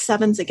in with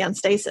 7s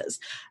against aces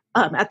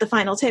at the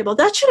final table.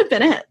 That should have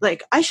been it.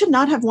 Like, I should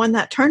not have won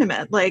that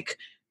tournament. Like,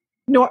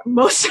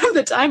 most of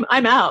the time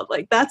I'm out.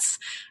 Like,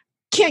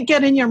 can't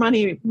get in your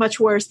money much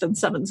worse than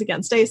 7s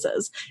against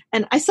aces.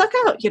 And I suck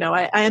out.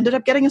 I ended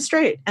up getting a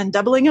straight and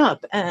doubling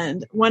up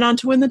and went on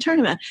to win the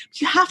tournament.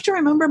 You have to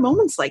remember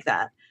moments like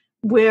that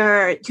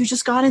where you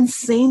just got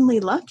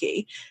insanely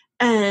lucky.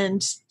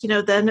 And,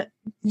 then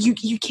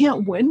you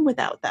can't win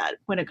without that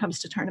when it comes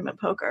to tournament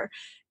poker.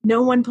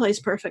 No one plays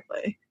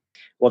perfectly.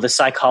 Well, the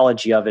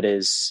psychology of it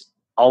is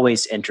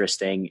always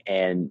interesting,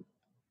 and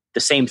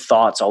the same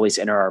thoughts always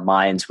enter our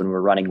minds when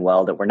we're running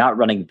well, that we're not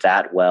running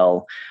that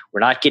well.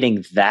 We're not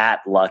getting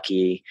that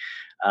lucky.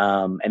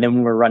 And then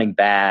when we're running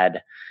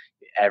bad,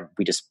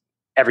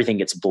 everything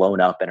gets blown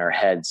up in our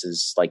heads.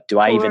 Is like, do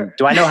I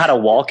know how to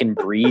walk and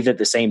breathe at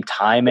the same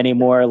time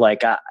anymore?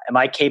 Like, am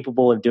I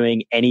capable of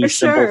doing any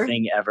simple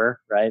thing ever?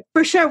 Right.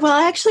 For sure. Well,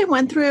 I actually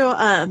went through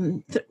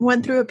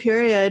a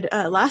period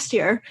last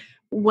year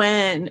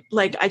when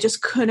I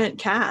just couldn't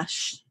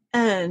cash,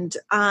 and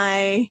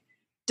I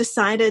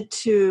decided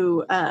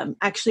to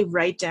actually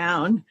write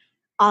down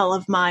all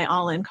of my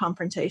all-in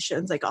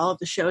confrontations, like all of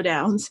the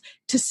showdowns,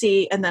 to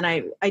see. And then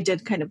I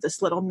did kind of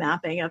this little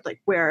mapping of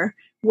like where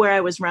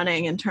I was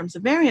running in terms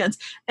of variance.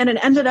 And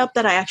it ended up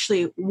that I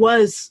actually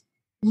was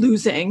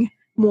losing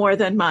more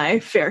than my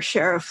fair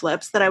share of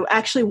flips, that I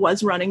actually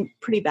was running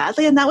pretty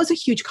badly. And that was a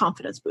huge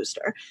confidence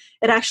booster.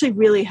 It actually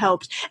really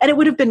helped. And it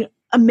would have been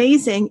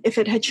amazing if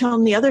it had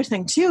shown the other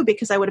thing too,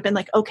 because I would have been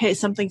like, okay,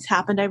 something's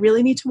happened. I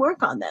really need to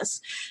work on this.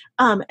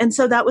 And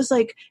so that was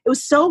like, it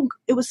was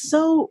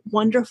so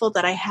wonderful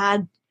that I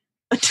had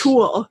a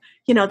tool,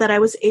 that I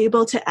was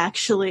able to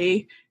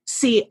actually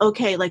see,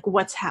 okay, like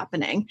what's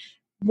happening,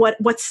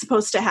 what's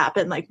supposed to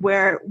happen, like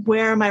where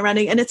am I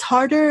running? And it's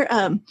harder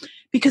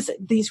because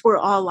these were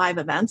all live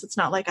events. It's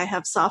not like I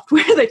have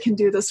software that can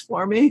do this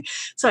for me.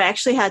 So I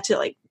actually had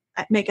to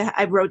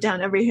I wrote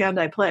down every hand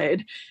I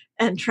played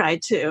and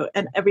tried to,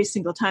 and every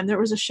single time there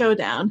was a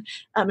showdown.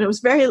 It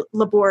was very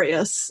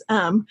laborious,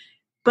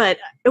 but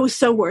it was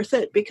so worth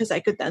it because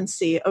I could then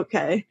see,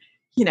 okay,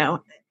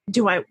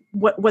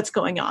 what's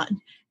going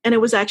on? And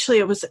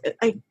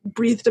I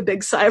breathed a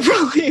big sigh of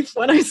relief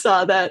when I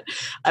saw that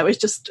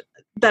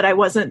I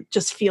wasn't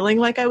just feeling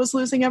like I was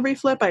losing every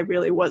flip. I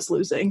really was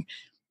losing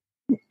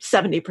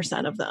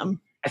 70% of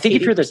them. I think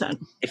if you're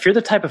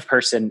the type of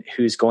person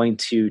who's going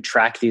to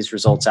track these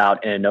results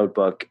out in a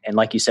notebook and,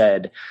 like you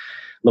said,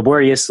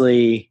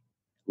 laboriously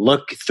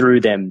look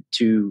through them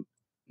to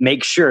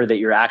make sure that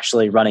you're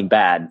actually running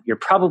bad, you're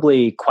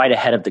probably quite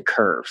ahead of the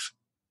curve,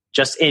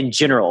 just in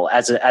general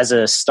as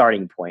a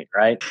starting point,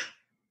 right?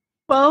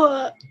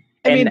 Well,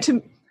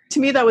 to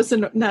me, that was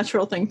a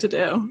natural thing to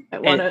do.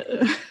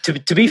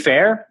 To be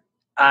fair,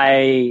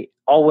 I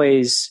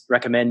always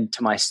recommend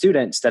to my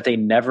students that they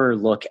never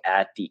look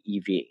at the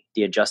EV,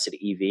 the adjusted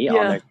EV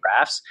on their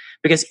graphs,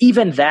 because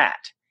even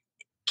that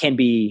can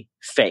be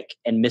fake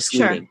and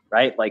misleading,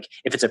 right? Like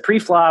if it's a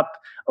pre-flop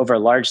over a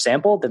large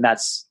sample, then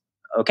that's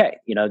okay,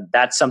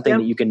 that's something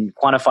that you can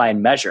quantify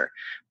and measure.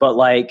 But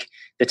like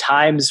the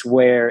times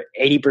where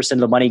 80% of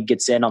the money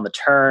gets in on the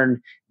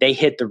turn, they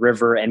hit the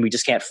river and we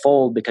just can't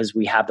fold because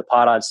we have the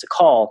pot odds to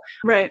call.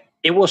 Right.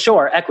 It will show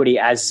our equity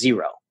as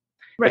 0.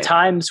 Right. The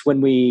times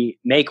when we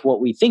make what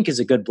we think is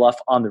a good bluff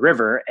on the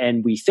river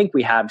and we think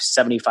we have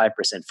 75%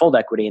 fold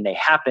equity and they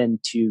happen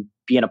to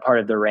be in a part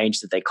of the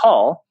range that they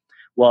call,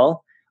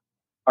 well,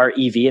 our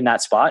EV in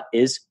that spot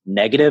is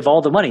negative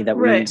all the money that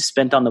we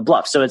spent on the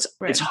bluff. So it's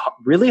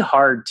really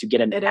hard to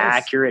get an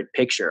accurate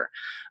picture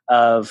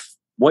of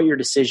what your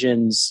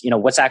decisions,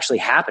 what's actually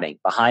happening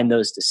behind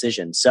those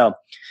decisions. So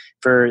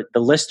for the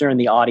listener in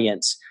the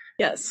audience,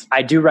 yes,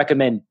 I do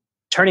recommend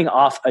turning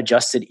off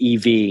adjusted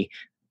EV.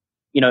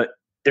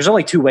 There's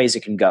only 2 ways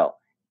it can go.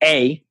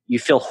 A, you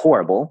feel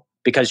horrible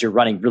because you're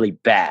running really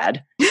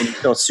bad and you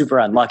feel super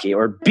unlucky.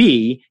 Or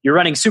B, you're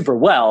running super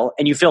well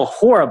and you feel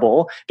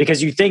horrible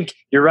because you think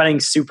you're running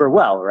super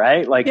well,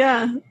 right? Like,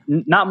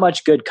 not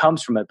much good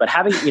comes from it. But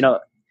having,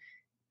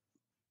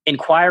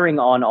 inquiring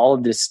on all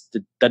of this,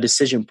 the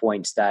decision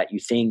points that you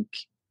think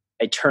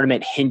a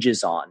tournament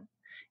hinges on,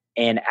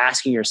 and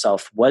asking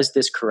yourself, was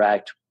this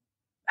correct?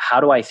 How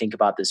do I think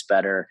about this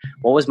better?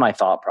 What was my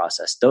thought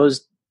process?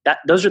 Those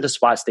are the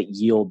spots that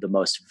yield the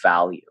most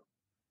value.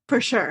 For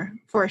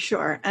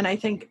sure. And I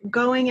think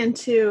going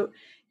into,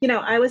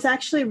 I was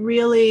actually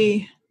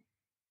really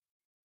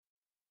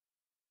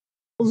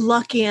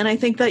lucky. And I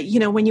think that,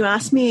 when you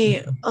asked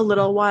me a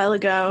little while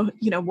ago,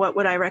 what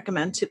would I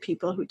recommend to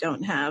people who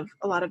don't have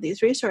a lot of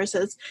these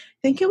resources? I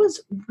think it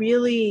was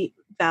really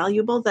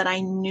valuable that I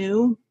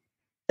knew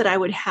that I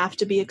would have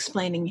to be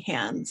explaining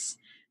hands.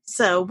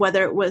 So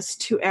whether it was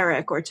to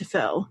Erik or to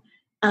Phil,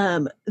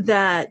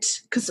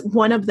 because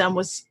one of them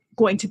was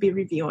going to be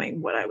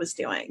reviewing what I was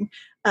doing,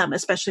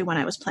 especially when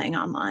I was playing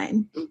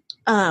online.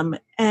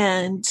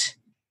 And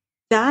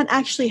that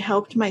actually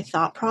helped my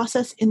thought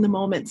process in the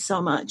moment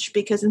so much,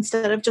 because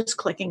instead of just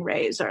clicking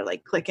raise or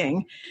like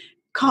clicking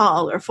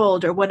call or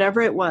fold or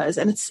whatever it was,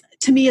 and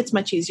to me, it's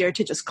much easier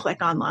to just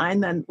click online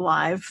than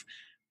live,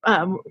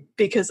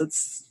 because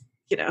it's,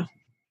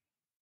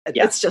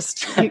 it's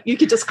just, you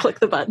could just click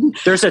the button.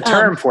 There's a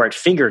term for it,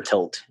 finger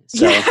tilt.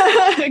 So.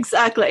 Yeah,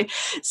 exactly.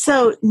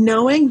 So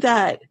knowing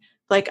that,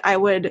 like,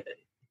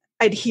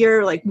 I'd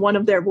hear like one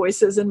of their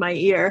voices in my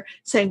ear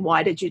saying,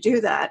 why did you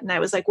do that? And I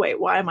was like, wait,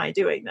 why am I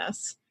doing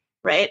this?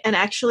 Right. And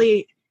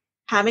actually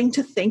having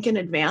to think in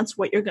advance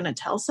what you're going to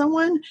tell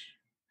someone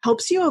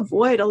helps you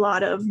avoid a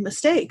lot of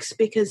mistakes,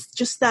 because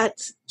just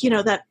that,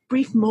 that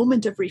brief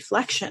moment of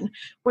reflection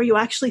where you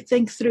actually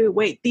think through,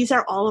 wait, these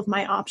are all of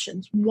my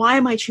options. Why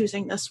am I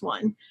choosing this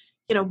one?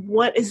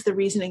 What is the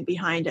reasoning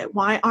behind it?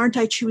 Why aren't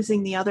I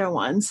choosing the other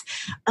ones?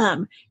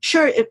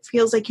 Sure, it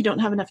feels like you don't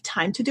have enough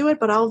time to do it,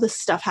 but all of this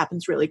stuff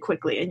happens really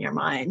quickly in your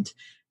mind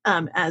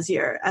as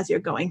you're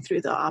going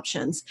through the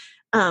options.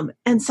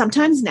 And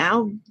sometimes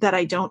now that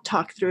I don't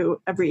talk through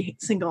every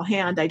single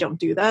hand, I don't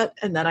do that,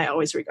 and then I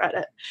always regret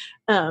it.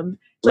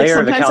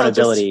 Layer of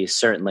accountability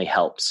certainly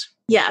helps.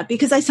 Yeah,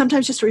 because I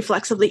sometimes just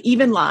reflexively,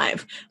 even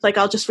live, like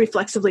I'll just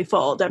reflexively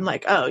fold. I'm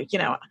like, oh,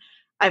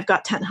 I've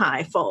got 10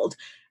 high, fold.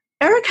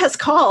 Erik has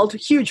called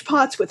huge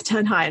pots with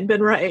 10 high and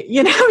been right.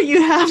 You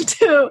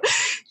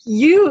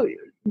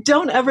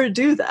don't ever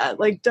do that.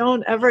 Like,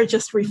 don't ever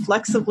just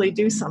reflexively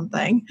do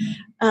something.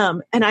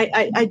 And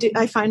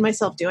I find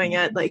myself doing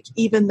it, like,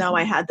 even though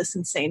I had this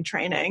insane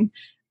training,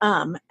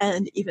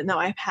 and even though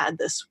I've had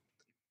this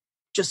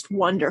just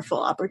wonderful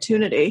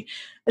opportungoing.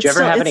 Do you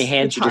ever have any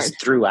hands you just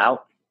threw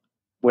out,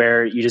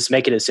 where you just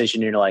make a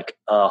decision and you're like,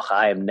 oh,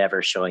 I am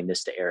never showing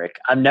this to Erik.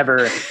 I'm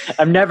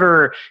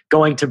never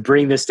going to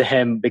bring this to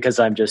him because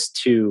I'm just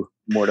too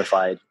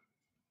mortified?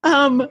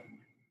 No,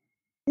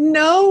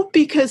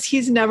 because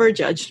he's never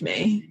judged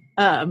me.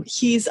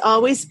 He's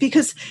always,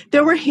 because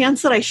there were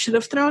hands that I should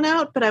have thrown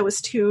out, but I was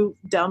too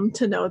dumb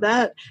to know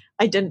that.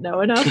 I didn't know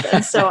enough.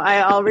 And so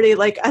I already,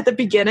 like, at the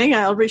beginning,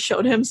 I already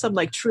showed him some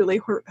like truly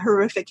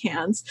horrific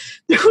hands.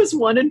 There was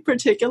one in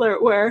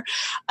particular where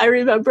I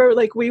remember,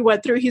 like, we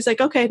went through, he's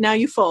like, okay, now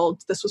you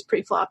fold. This was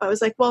pre-flop. I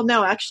was like, well,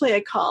 no, actually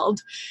I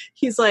called.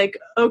 He's like,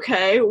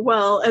 okay,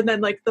 well, and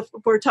then like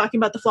we're talking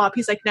about the flop.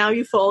 He's like, now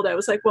you fold. I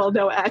was like, well,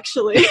 no,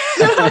 actually.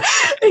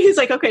 He's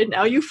like, okay,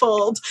 now you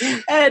fold.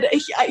 And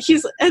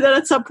and then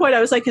at some point I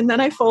was like, and then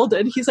I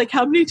folded. He's like,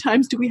 how many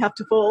times do we have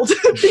to fold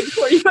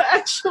before you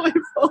actually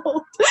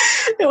fold?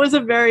 It was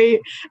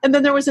and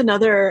then there was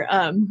another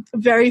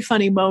very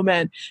funny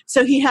moment.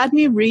 So he had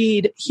me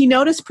read, he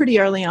noticed pretty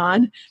early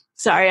on,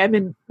 sorry, I'm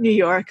in New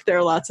York, there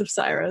are lots of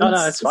sirens. Oh,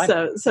 no, it's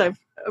fine. So I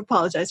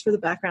apologize for the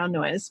background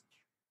noise.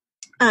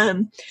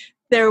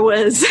 There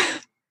was,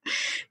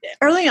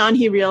 early on,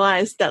 he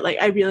realized that, like,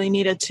 I really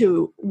needed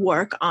to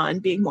work on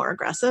being more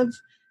aggressive.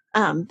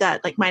 That,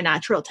 like, my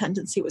natural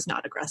tendency was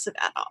not aggressive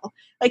at all.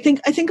 I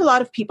think a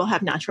lot of people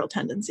have natural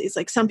tendencies.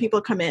 Like, some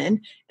people come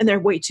in and they're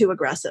way too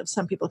aggressive.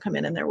 Some people come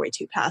in and they're way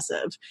too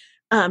passive.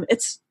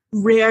 It's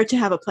rare to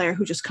have a player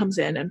who just comes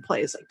in and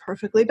plays like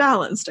perfectly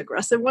balanced,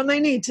 aggressive when they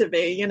need to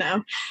be,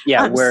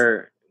 Yeah,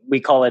 we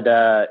call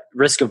it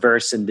risk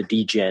averse and the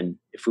degen,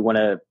 if we want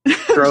to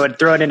throw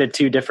it into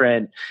two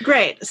different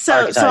Great. So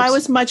archetypes. I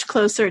was much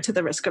closer to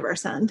the risk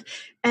averse end,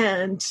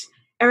 and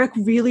Erik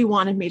really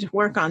wanted me to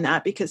work on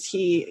that because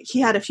he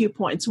had a few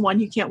points. One,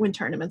 you can't win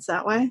tournaments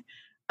that way,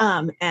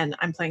 and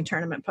I'm playing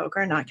tournament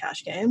poker, not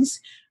cash games.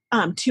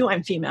 Two,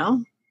 I'm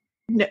female,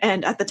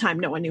 and at the time,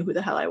 no one knew who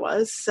the hell I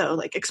was. So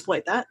like,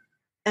 exploit that,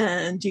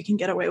 and you can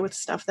get away with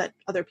stuff that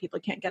other people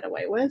can't get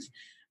away with.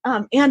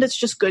 And it's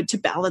just good to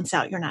balance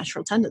out your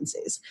natural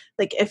tendencies.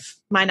 Like if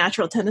my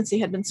natural tendency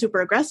had been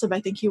super aggressive, I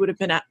think he would have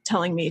been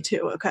telling me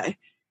to, okay,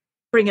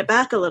 bring it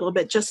back a little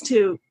bit just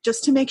to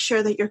make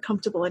sure that you're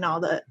comfortable in all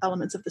the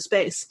elements of the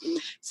space.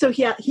 So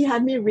he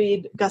had me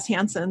read Gus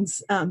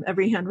Hansen's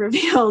Every Hand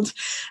Revealed.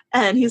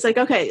 And he's like,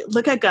 okay,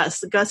 look at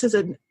Gus. Gus is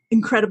an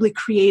incredibly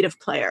creative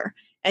player,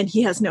 and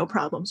he has no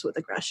problems with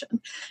aggression.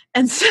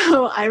 And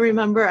so I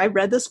remember I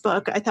read this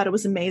book. I thought it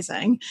was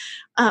amazing.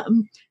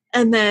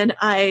 And then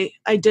I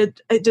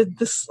did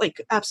this like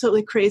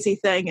absolutely crazy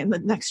thing in the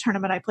next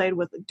tournament I played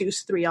with a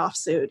deuce 3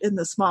 offsuit in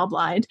the small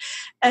blind.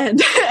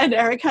 And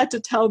Erik had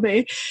to tell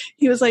me,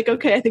 he was like,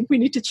 okay, I think we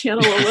need to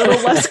channel a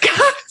little less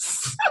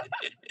Gus.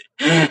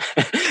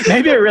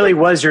 Maybe it really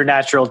was your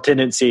natural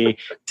tendency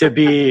to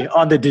be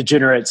on the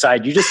degenerate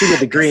side. You just needed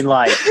the green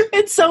light.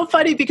 It's so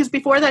funny because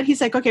before that, he's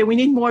like, okay, we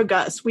need more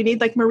Gus. We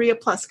need like Maria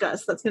plus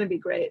Gus. That's going to be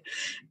great.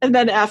 And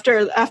then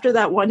after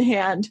that one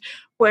hand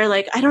where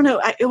like, I don't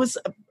know, it was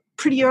a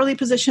pretty early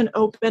position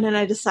open, and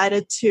I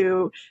decided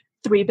to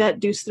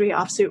 3-bet deuce 3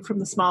 offsuit from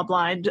the small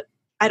blind.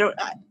 I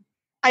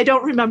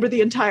don't remember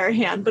the entire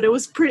hand, but it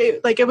was pretty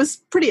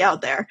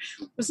out there.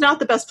 It was not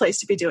the best place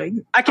to be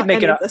doing. I could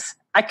make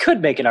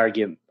an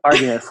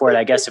argument for it,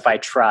 I guess, if I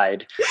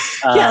tried.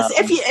 Yes,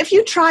 if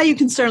you try, you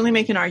can certainly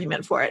make an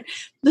argument for it.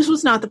 This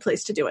was not the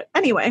place to do it.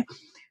 Anyway,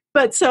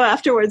 but so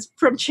afterwards,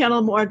 from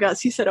channel more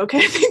Gus, he said, okay,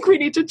 I think we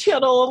need to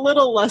channel a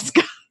little less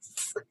Gus.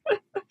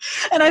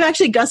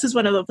 And Gus is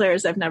one of the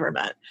players I've never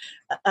met.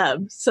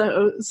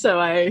 So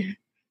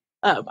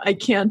I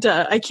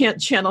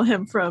can't channel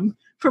him from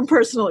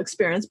personal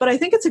experience, but I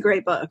think it's a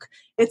great book.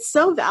 It's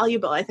so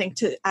valuable, I think,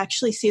 to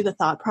actually see the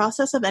thought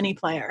process of any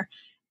player.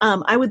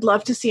 I would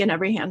love to see an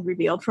Every Hand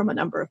Revealed from a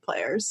number of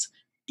players.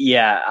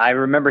 Yeah, I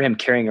remember him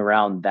carrying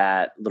around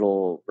that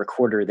little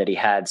recorder that he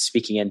had,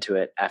 speaking into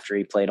it after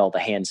he played all the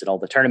hands at all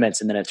the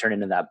tournaments, and then it turned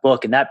into that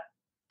book. And that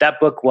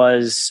book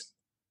was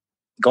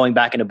going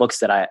back into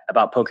books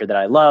about poker that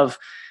I love.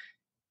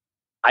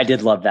 I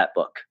did love that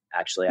book,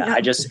 actually. Yeah. I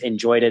just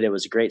enjoyed it. It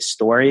was a great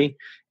story.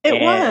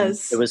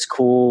 It was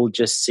cool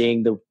just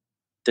seeing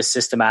the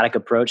systematic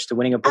approach to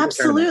winning a poker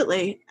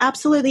tournament.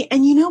 Absolutely.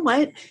 And you know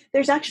what?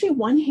 There's actually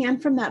one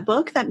hand from that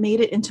book that made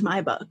it into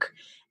my book.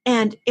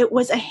 And it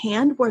was a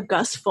hand where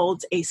Gus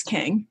folds ace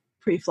king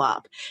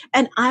pre-flop.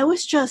 And I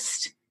was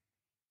just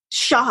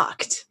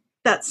shocked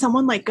that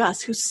someone like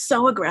Gus, who's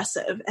so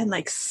aggressive and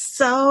like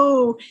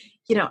so,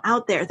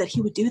 out there, that he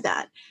would do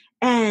that.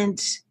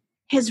 And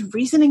his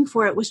reasoning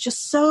for it was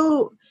just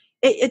so,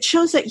 it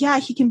shows that, yeah,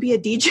 he can be a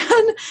degen,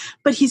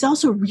 but he's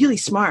also really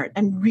smart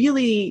and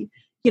really,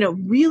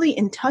 really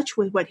in touch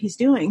with what he's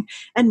doing.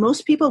 And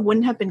most people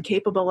wouldn't have been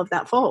capable of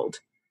that fold.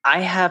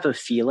 I have a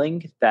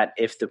feeling that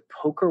if the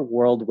poker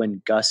world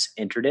when Gus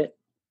entered it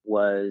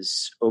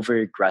was over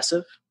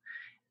aggressive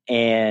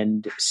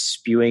and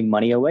spewing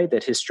money away,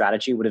 that his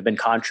strategy would have been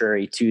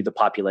contrary to the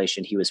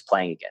population he was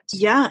playing against.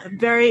 Yeah,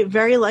 very,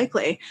 very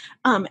likely.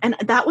 And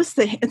that was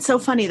it's so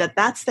funny that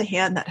that's the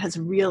hand that has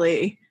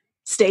really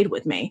stayed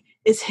with me,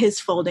 is his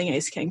folding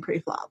ace king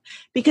pre-flop,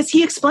 because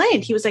he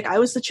explained, he was like, I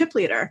was the chip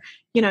leader,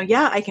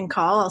 yeah, I can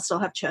call, I'll still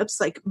have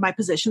chips, like my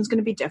position's going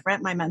to be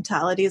different, my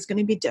mentality is going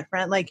to be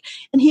different, like,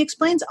 and he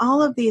explains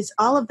all of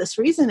this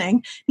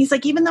reasoning. He's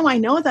like, even though I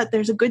know that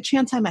there's a good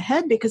chance I'm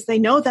ahead because they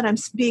know that I'm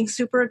being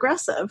super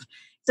aggressive.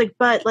 It's like,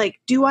 but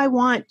like,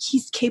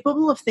 he's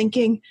capable of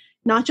thinking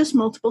not just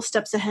multiple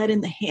steps ahead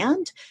in the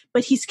hand,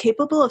 but he's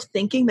capable of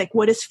thinking like,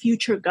 what is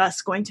future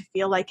Gus going to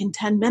feel like in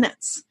 10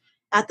 minutes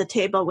at the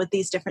table with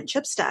these different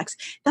chip stacks?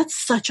 That's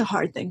such a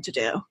hard thing to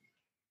do.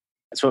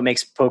 That's what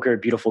makes poker a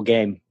beautiful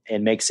game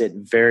and makes it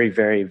very,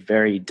 very,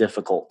 very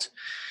difficult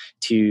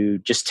to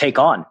just take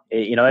on.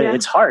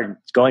 It's hard.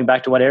 Going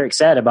back to what Erik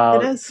said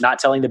about not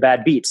telling the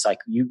bad beats. Like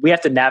we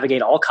have to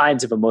navigate all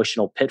kinds of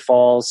emotional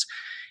pitfalls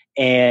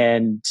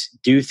and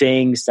do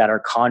things that are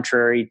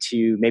contrary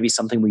to maybe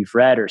something we've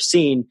read or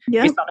seen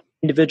based on an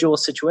individual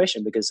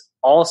situation, because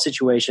all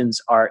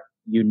situations are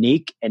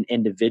unique and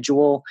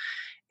individual.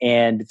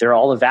 And they're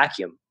all a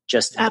vacuum,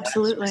 just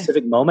absolutely a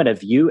specific moment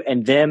of you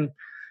and them.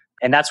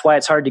 And that's why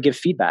it's hard to give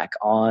feedback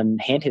on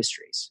hand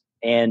histories.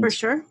 And for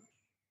sure,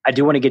 I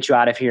do want to get you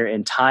out of here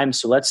in time.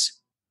 So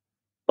let's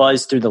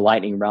buzz through the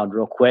lightning round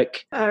real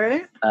quick. All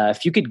right.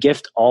 If you could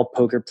gift all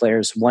poker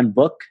players one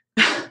book,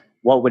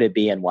 what would it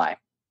be and why?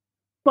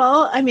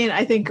 Well, I mean,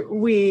 I think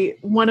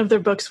one of the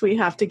books we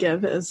have to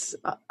give is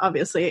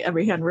obviously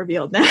Every Hand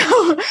Revealed now,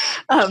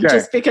 sure.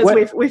 Just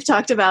because we've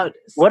talked about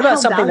what about how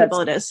something valuable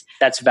it is.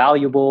 That's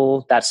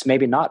valuable, that's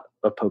maybe not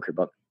a poker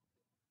book.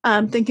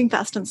 Thinking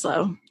Fast and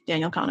Slow,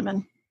 Daniel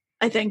Kahneman.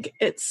 I think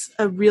it's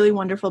a really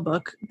wonderful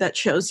book that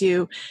shows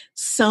you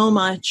so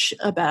much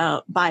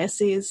about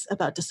biases,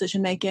 about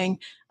decision-making,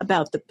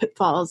 about the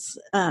pitfalls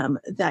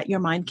that your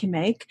mind can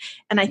make.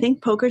 And I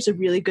think poker is a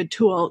really good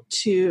tool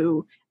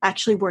to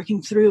actually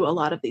working through a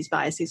lot of these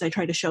biases. I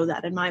try to show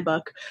that in my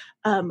book.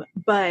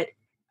 But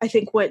I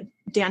think what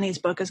Danny's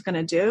book is going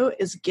to do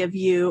is give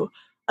you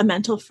a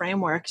mental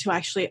framework to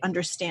actually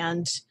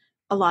understand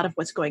a lot of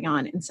what's going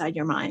on inside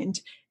your mind.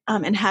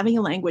 And having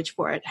a language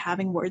for it,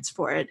 having words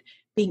for it,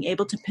 being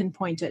able to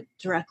pinpoint it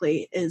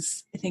directly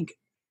is, I think,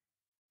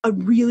 a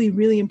really,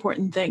 really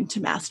important thing to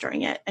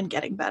mastering it and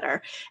getting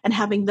better. And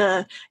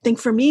I think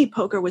for me,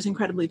 poker was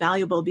incredibly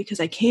valuable because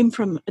I came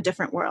from a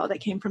different world. I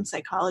came from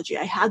psychology.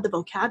 I had the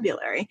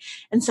vocabulary.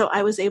 And so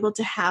I was able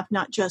to have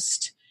not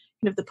just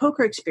the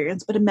poker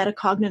experience, but a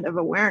metacognitive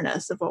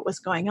awareness of what was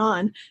going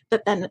on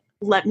that then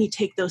let me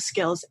take those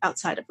skills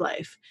outside of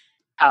life.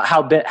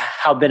 How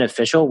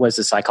beneficial was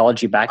the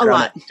psychology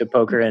background to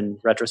poker in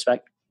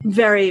retrospect?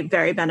 Very,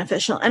 very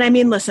beneficial. And I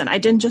mean, listen, I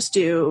didn't just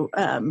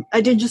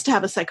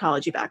have a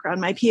psychology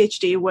background. My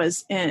PhD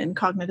was in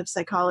cognitive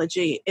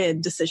psychology in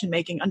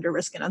decision-making under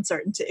risk and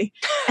uncertainty.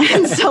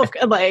 And so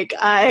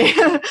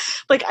I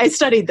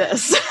studied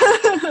this.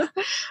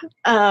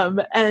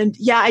 And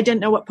yeah, I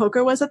didn't know what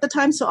poker was at the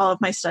time. So all of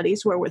my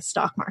studies were with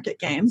stock market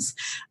games.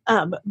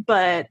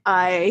 But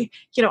I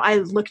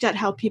looked at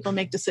how people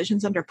make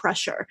decisions under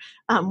pressure,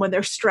 when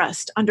they're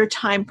stressed, under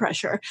time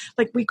pressure.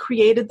 Like we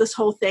created this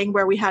whole thing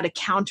where we had a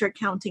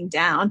counting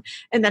down.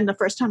 And then the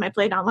first time I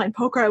played online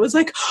poker, I was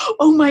like,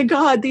 oh my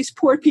God, these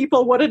poor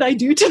people, what did I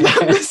do to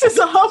them? This is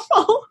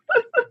awful.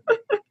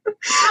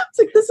 It's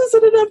like, this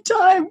isn't enough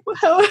time.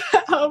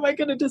 How am I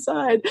going to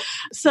decide?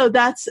 So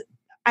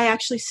I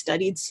actually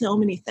studied so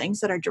many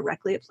things that are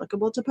directly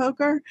applicable to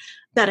poker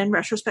that in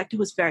retrospect, it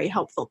was very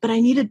helpful. But I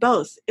needed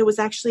both. It was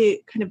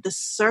actually kind of this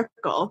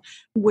circle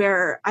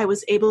where I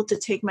was able to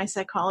take my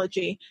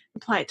psychology,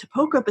 apply it to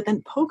poker, but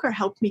then poker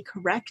helped me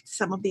correct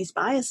some of these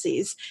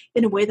biases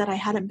in a way that I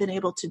hadn't been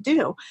able to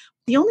do.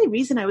 The only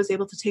reason I was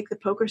able to take the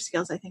poker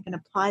skills, I think, and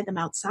apply them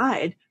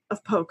outside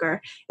of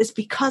poker is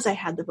because I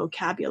had the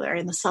vocabulary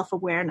and the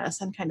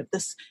self-awareness and kind of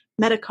this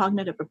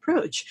metacognitive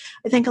approach.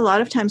 I think a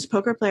lot of times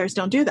poker players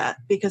don't do that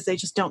because they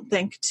just don't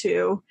think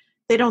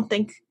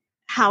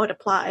how it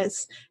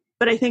applies.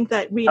 But I think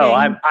that reading... Oh,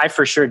 I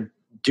for sure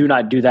do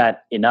not do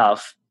that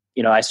enough.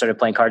 I started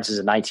playing cards as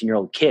a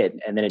 19-year-old kid,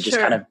 and then it just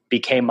kind of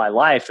became my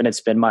life, and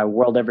it's been my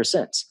world ever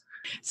since.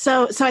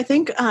 So I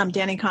think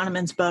Danny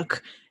Kahneman's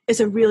book is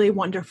a really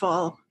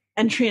wonderful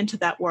entry into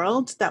that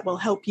world that will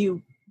help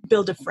you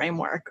build a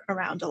framework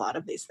around a lot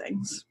of these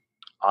things.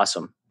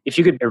 Awesome. If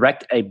you could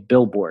erect a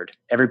billboard,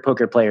 every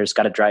poker player's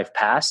got to drive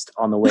past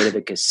on the way to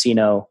the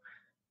casino,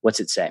 what's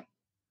it say?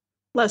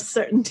 Less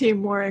certainty,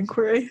 more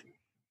inquiry.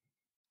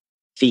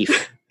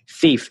 Thief.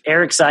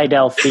 Erik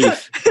Seidel,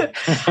 thief.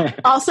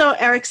 Also,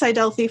 Erik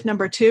Seidel, thief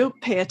number 2,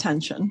 pay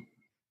attention.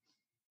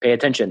 Pay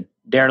attention.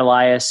 Darren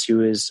Elias,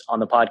 who is on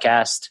the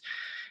podcast,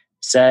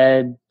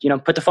 said,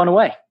 put the phone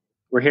away.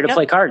 We're here to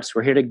play cards.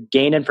 We're here to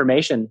gain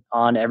information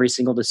on every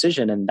single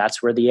decision, and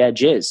that's where the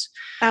edge is.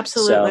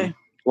 Absolutely.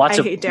 So,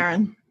 I hate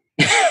Darren.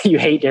 You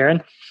hate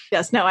Darren?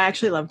 Yes. No, I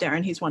actually love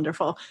Darren. He's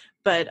wonderful.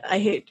 But I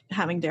hate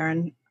having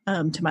Darren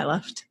to my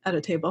left at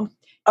a table.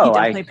 He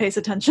definitely pays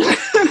attention.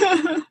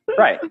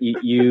 Right.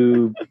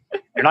 You're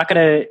not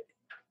gonna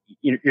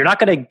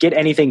get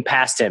anything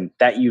past him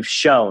that you've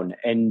shown,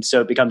 and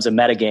so it becomes a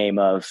metagame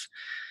of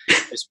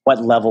just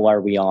what level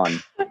are we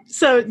on.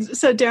 So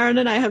Darren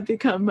and I have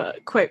become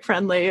quite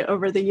friendly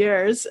over the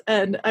years,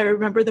 and I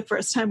remember the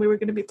first time we were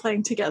going to be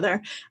playing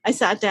together, I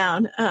sat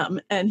down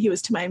and he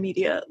was to my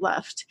immediate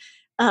left.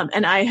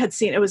 And I had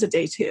seen it was a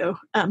day 2.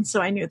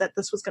 So I knew that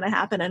this was going to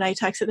happen. And I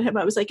texted him.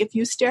 I was like, if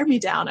you stare me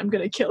down, I'm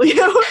going to kill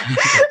you.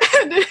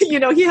 And,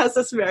 he has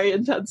this very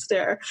intense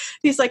stare.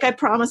 He's like, I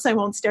promise I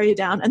won't stare you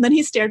down. And then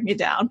he stared me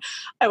down.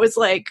 I was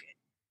like,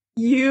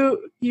 you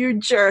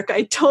jerk.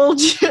 I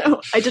told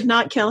you. I did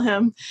not kill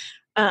him.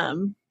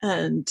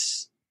 And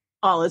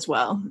all is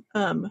well.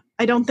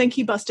 I don't think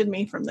he busted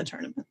me from the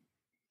tournament.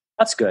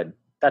 That's good.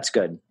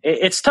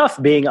 It's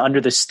tough being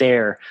under the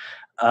stare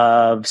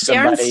of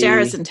somebody. Darren's stare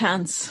is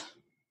intense.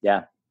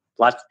 Yeah.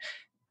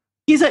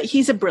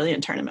 He's a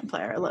brilliant tournament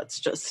player.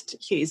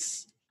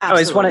 He's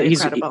absolutely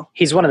incredible.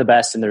 He's one of the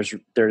best, and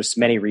there's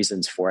many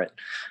reasons for it.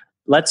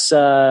 Let's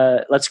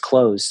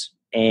close.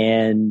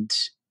 And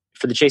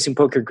for the Chasing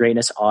Poker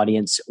Greatness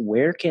audience,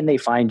 where can they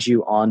find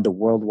you on the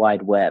World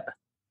Wide Web?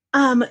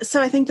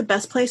 So I think the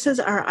best places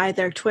are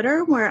either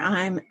Twitter, where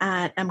I'm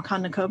at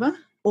Konnikova,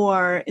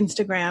 or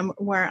Instagram,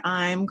 where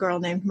I'm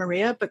Girl Named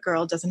Maria, but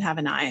girl doesn't have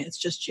an I. It's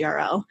just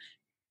GRL,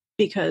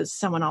 because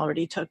someone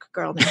already took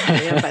Girl Named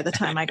Maria by the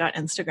time I got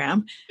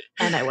Instagram,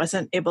 and I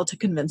wasn't able to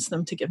convince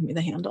them to give me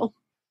the handle.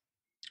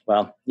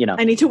 Well,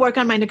 I need to work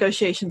on my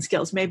negotiation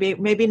skills. Maybe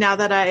now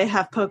that I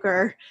have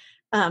poker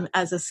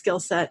as a skill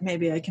set,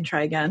 maybe I can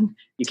try again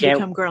to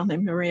become Girl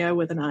Named Maria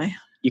with an I.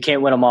 You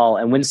can't win them all.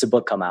 And when's the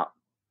book come out?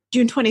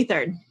 June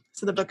 23rd.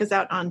 So the book is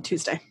out on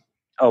Tuesday.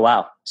 Oh,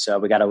 wow. So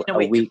we got a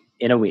week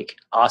in a week.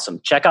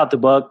 Awesome. Check out the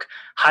book.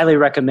 Highly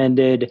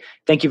recommended.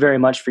 Thank you very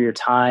much for your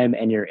time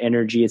and your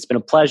energy. It's been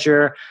a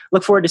pleasure.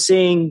 Look forward to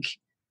seeing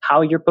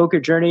how your poker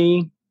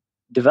journey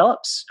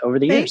develops over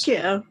the years.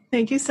 Thank you.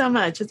 Thank you so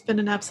much. It's been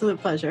an absolute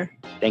pleasure.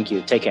 Thank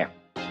you. Take care.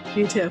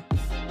 You too.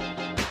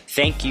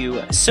 Thank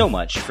you so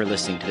much for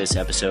listening to this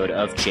episode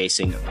of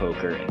Chasing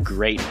Poker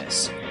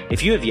Greatness.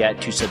 If you have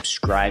yet to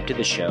subscribe to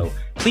the show,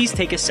 please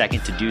take a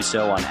second to do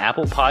so on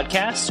Apple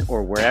Podcasts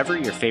or wherever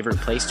your favorite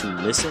place to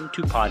listen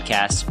to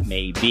podcasts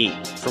may be.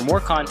 For more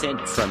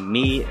content from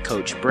me,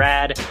 Coach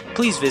Brad,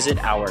 please visit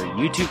our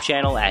YouTube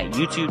channel at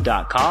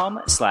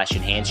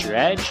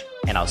youtube.com/enhanceyouredge,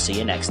 and I'll see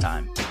you next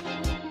time.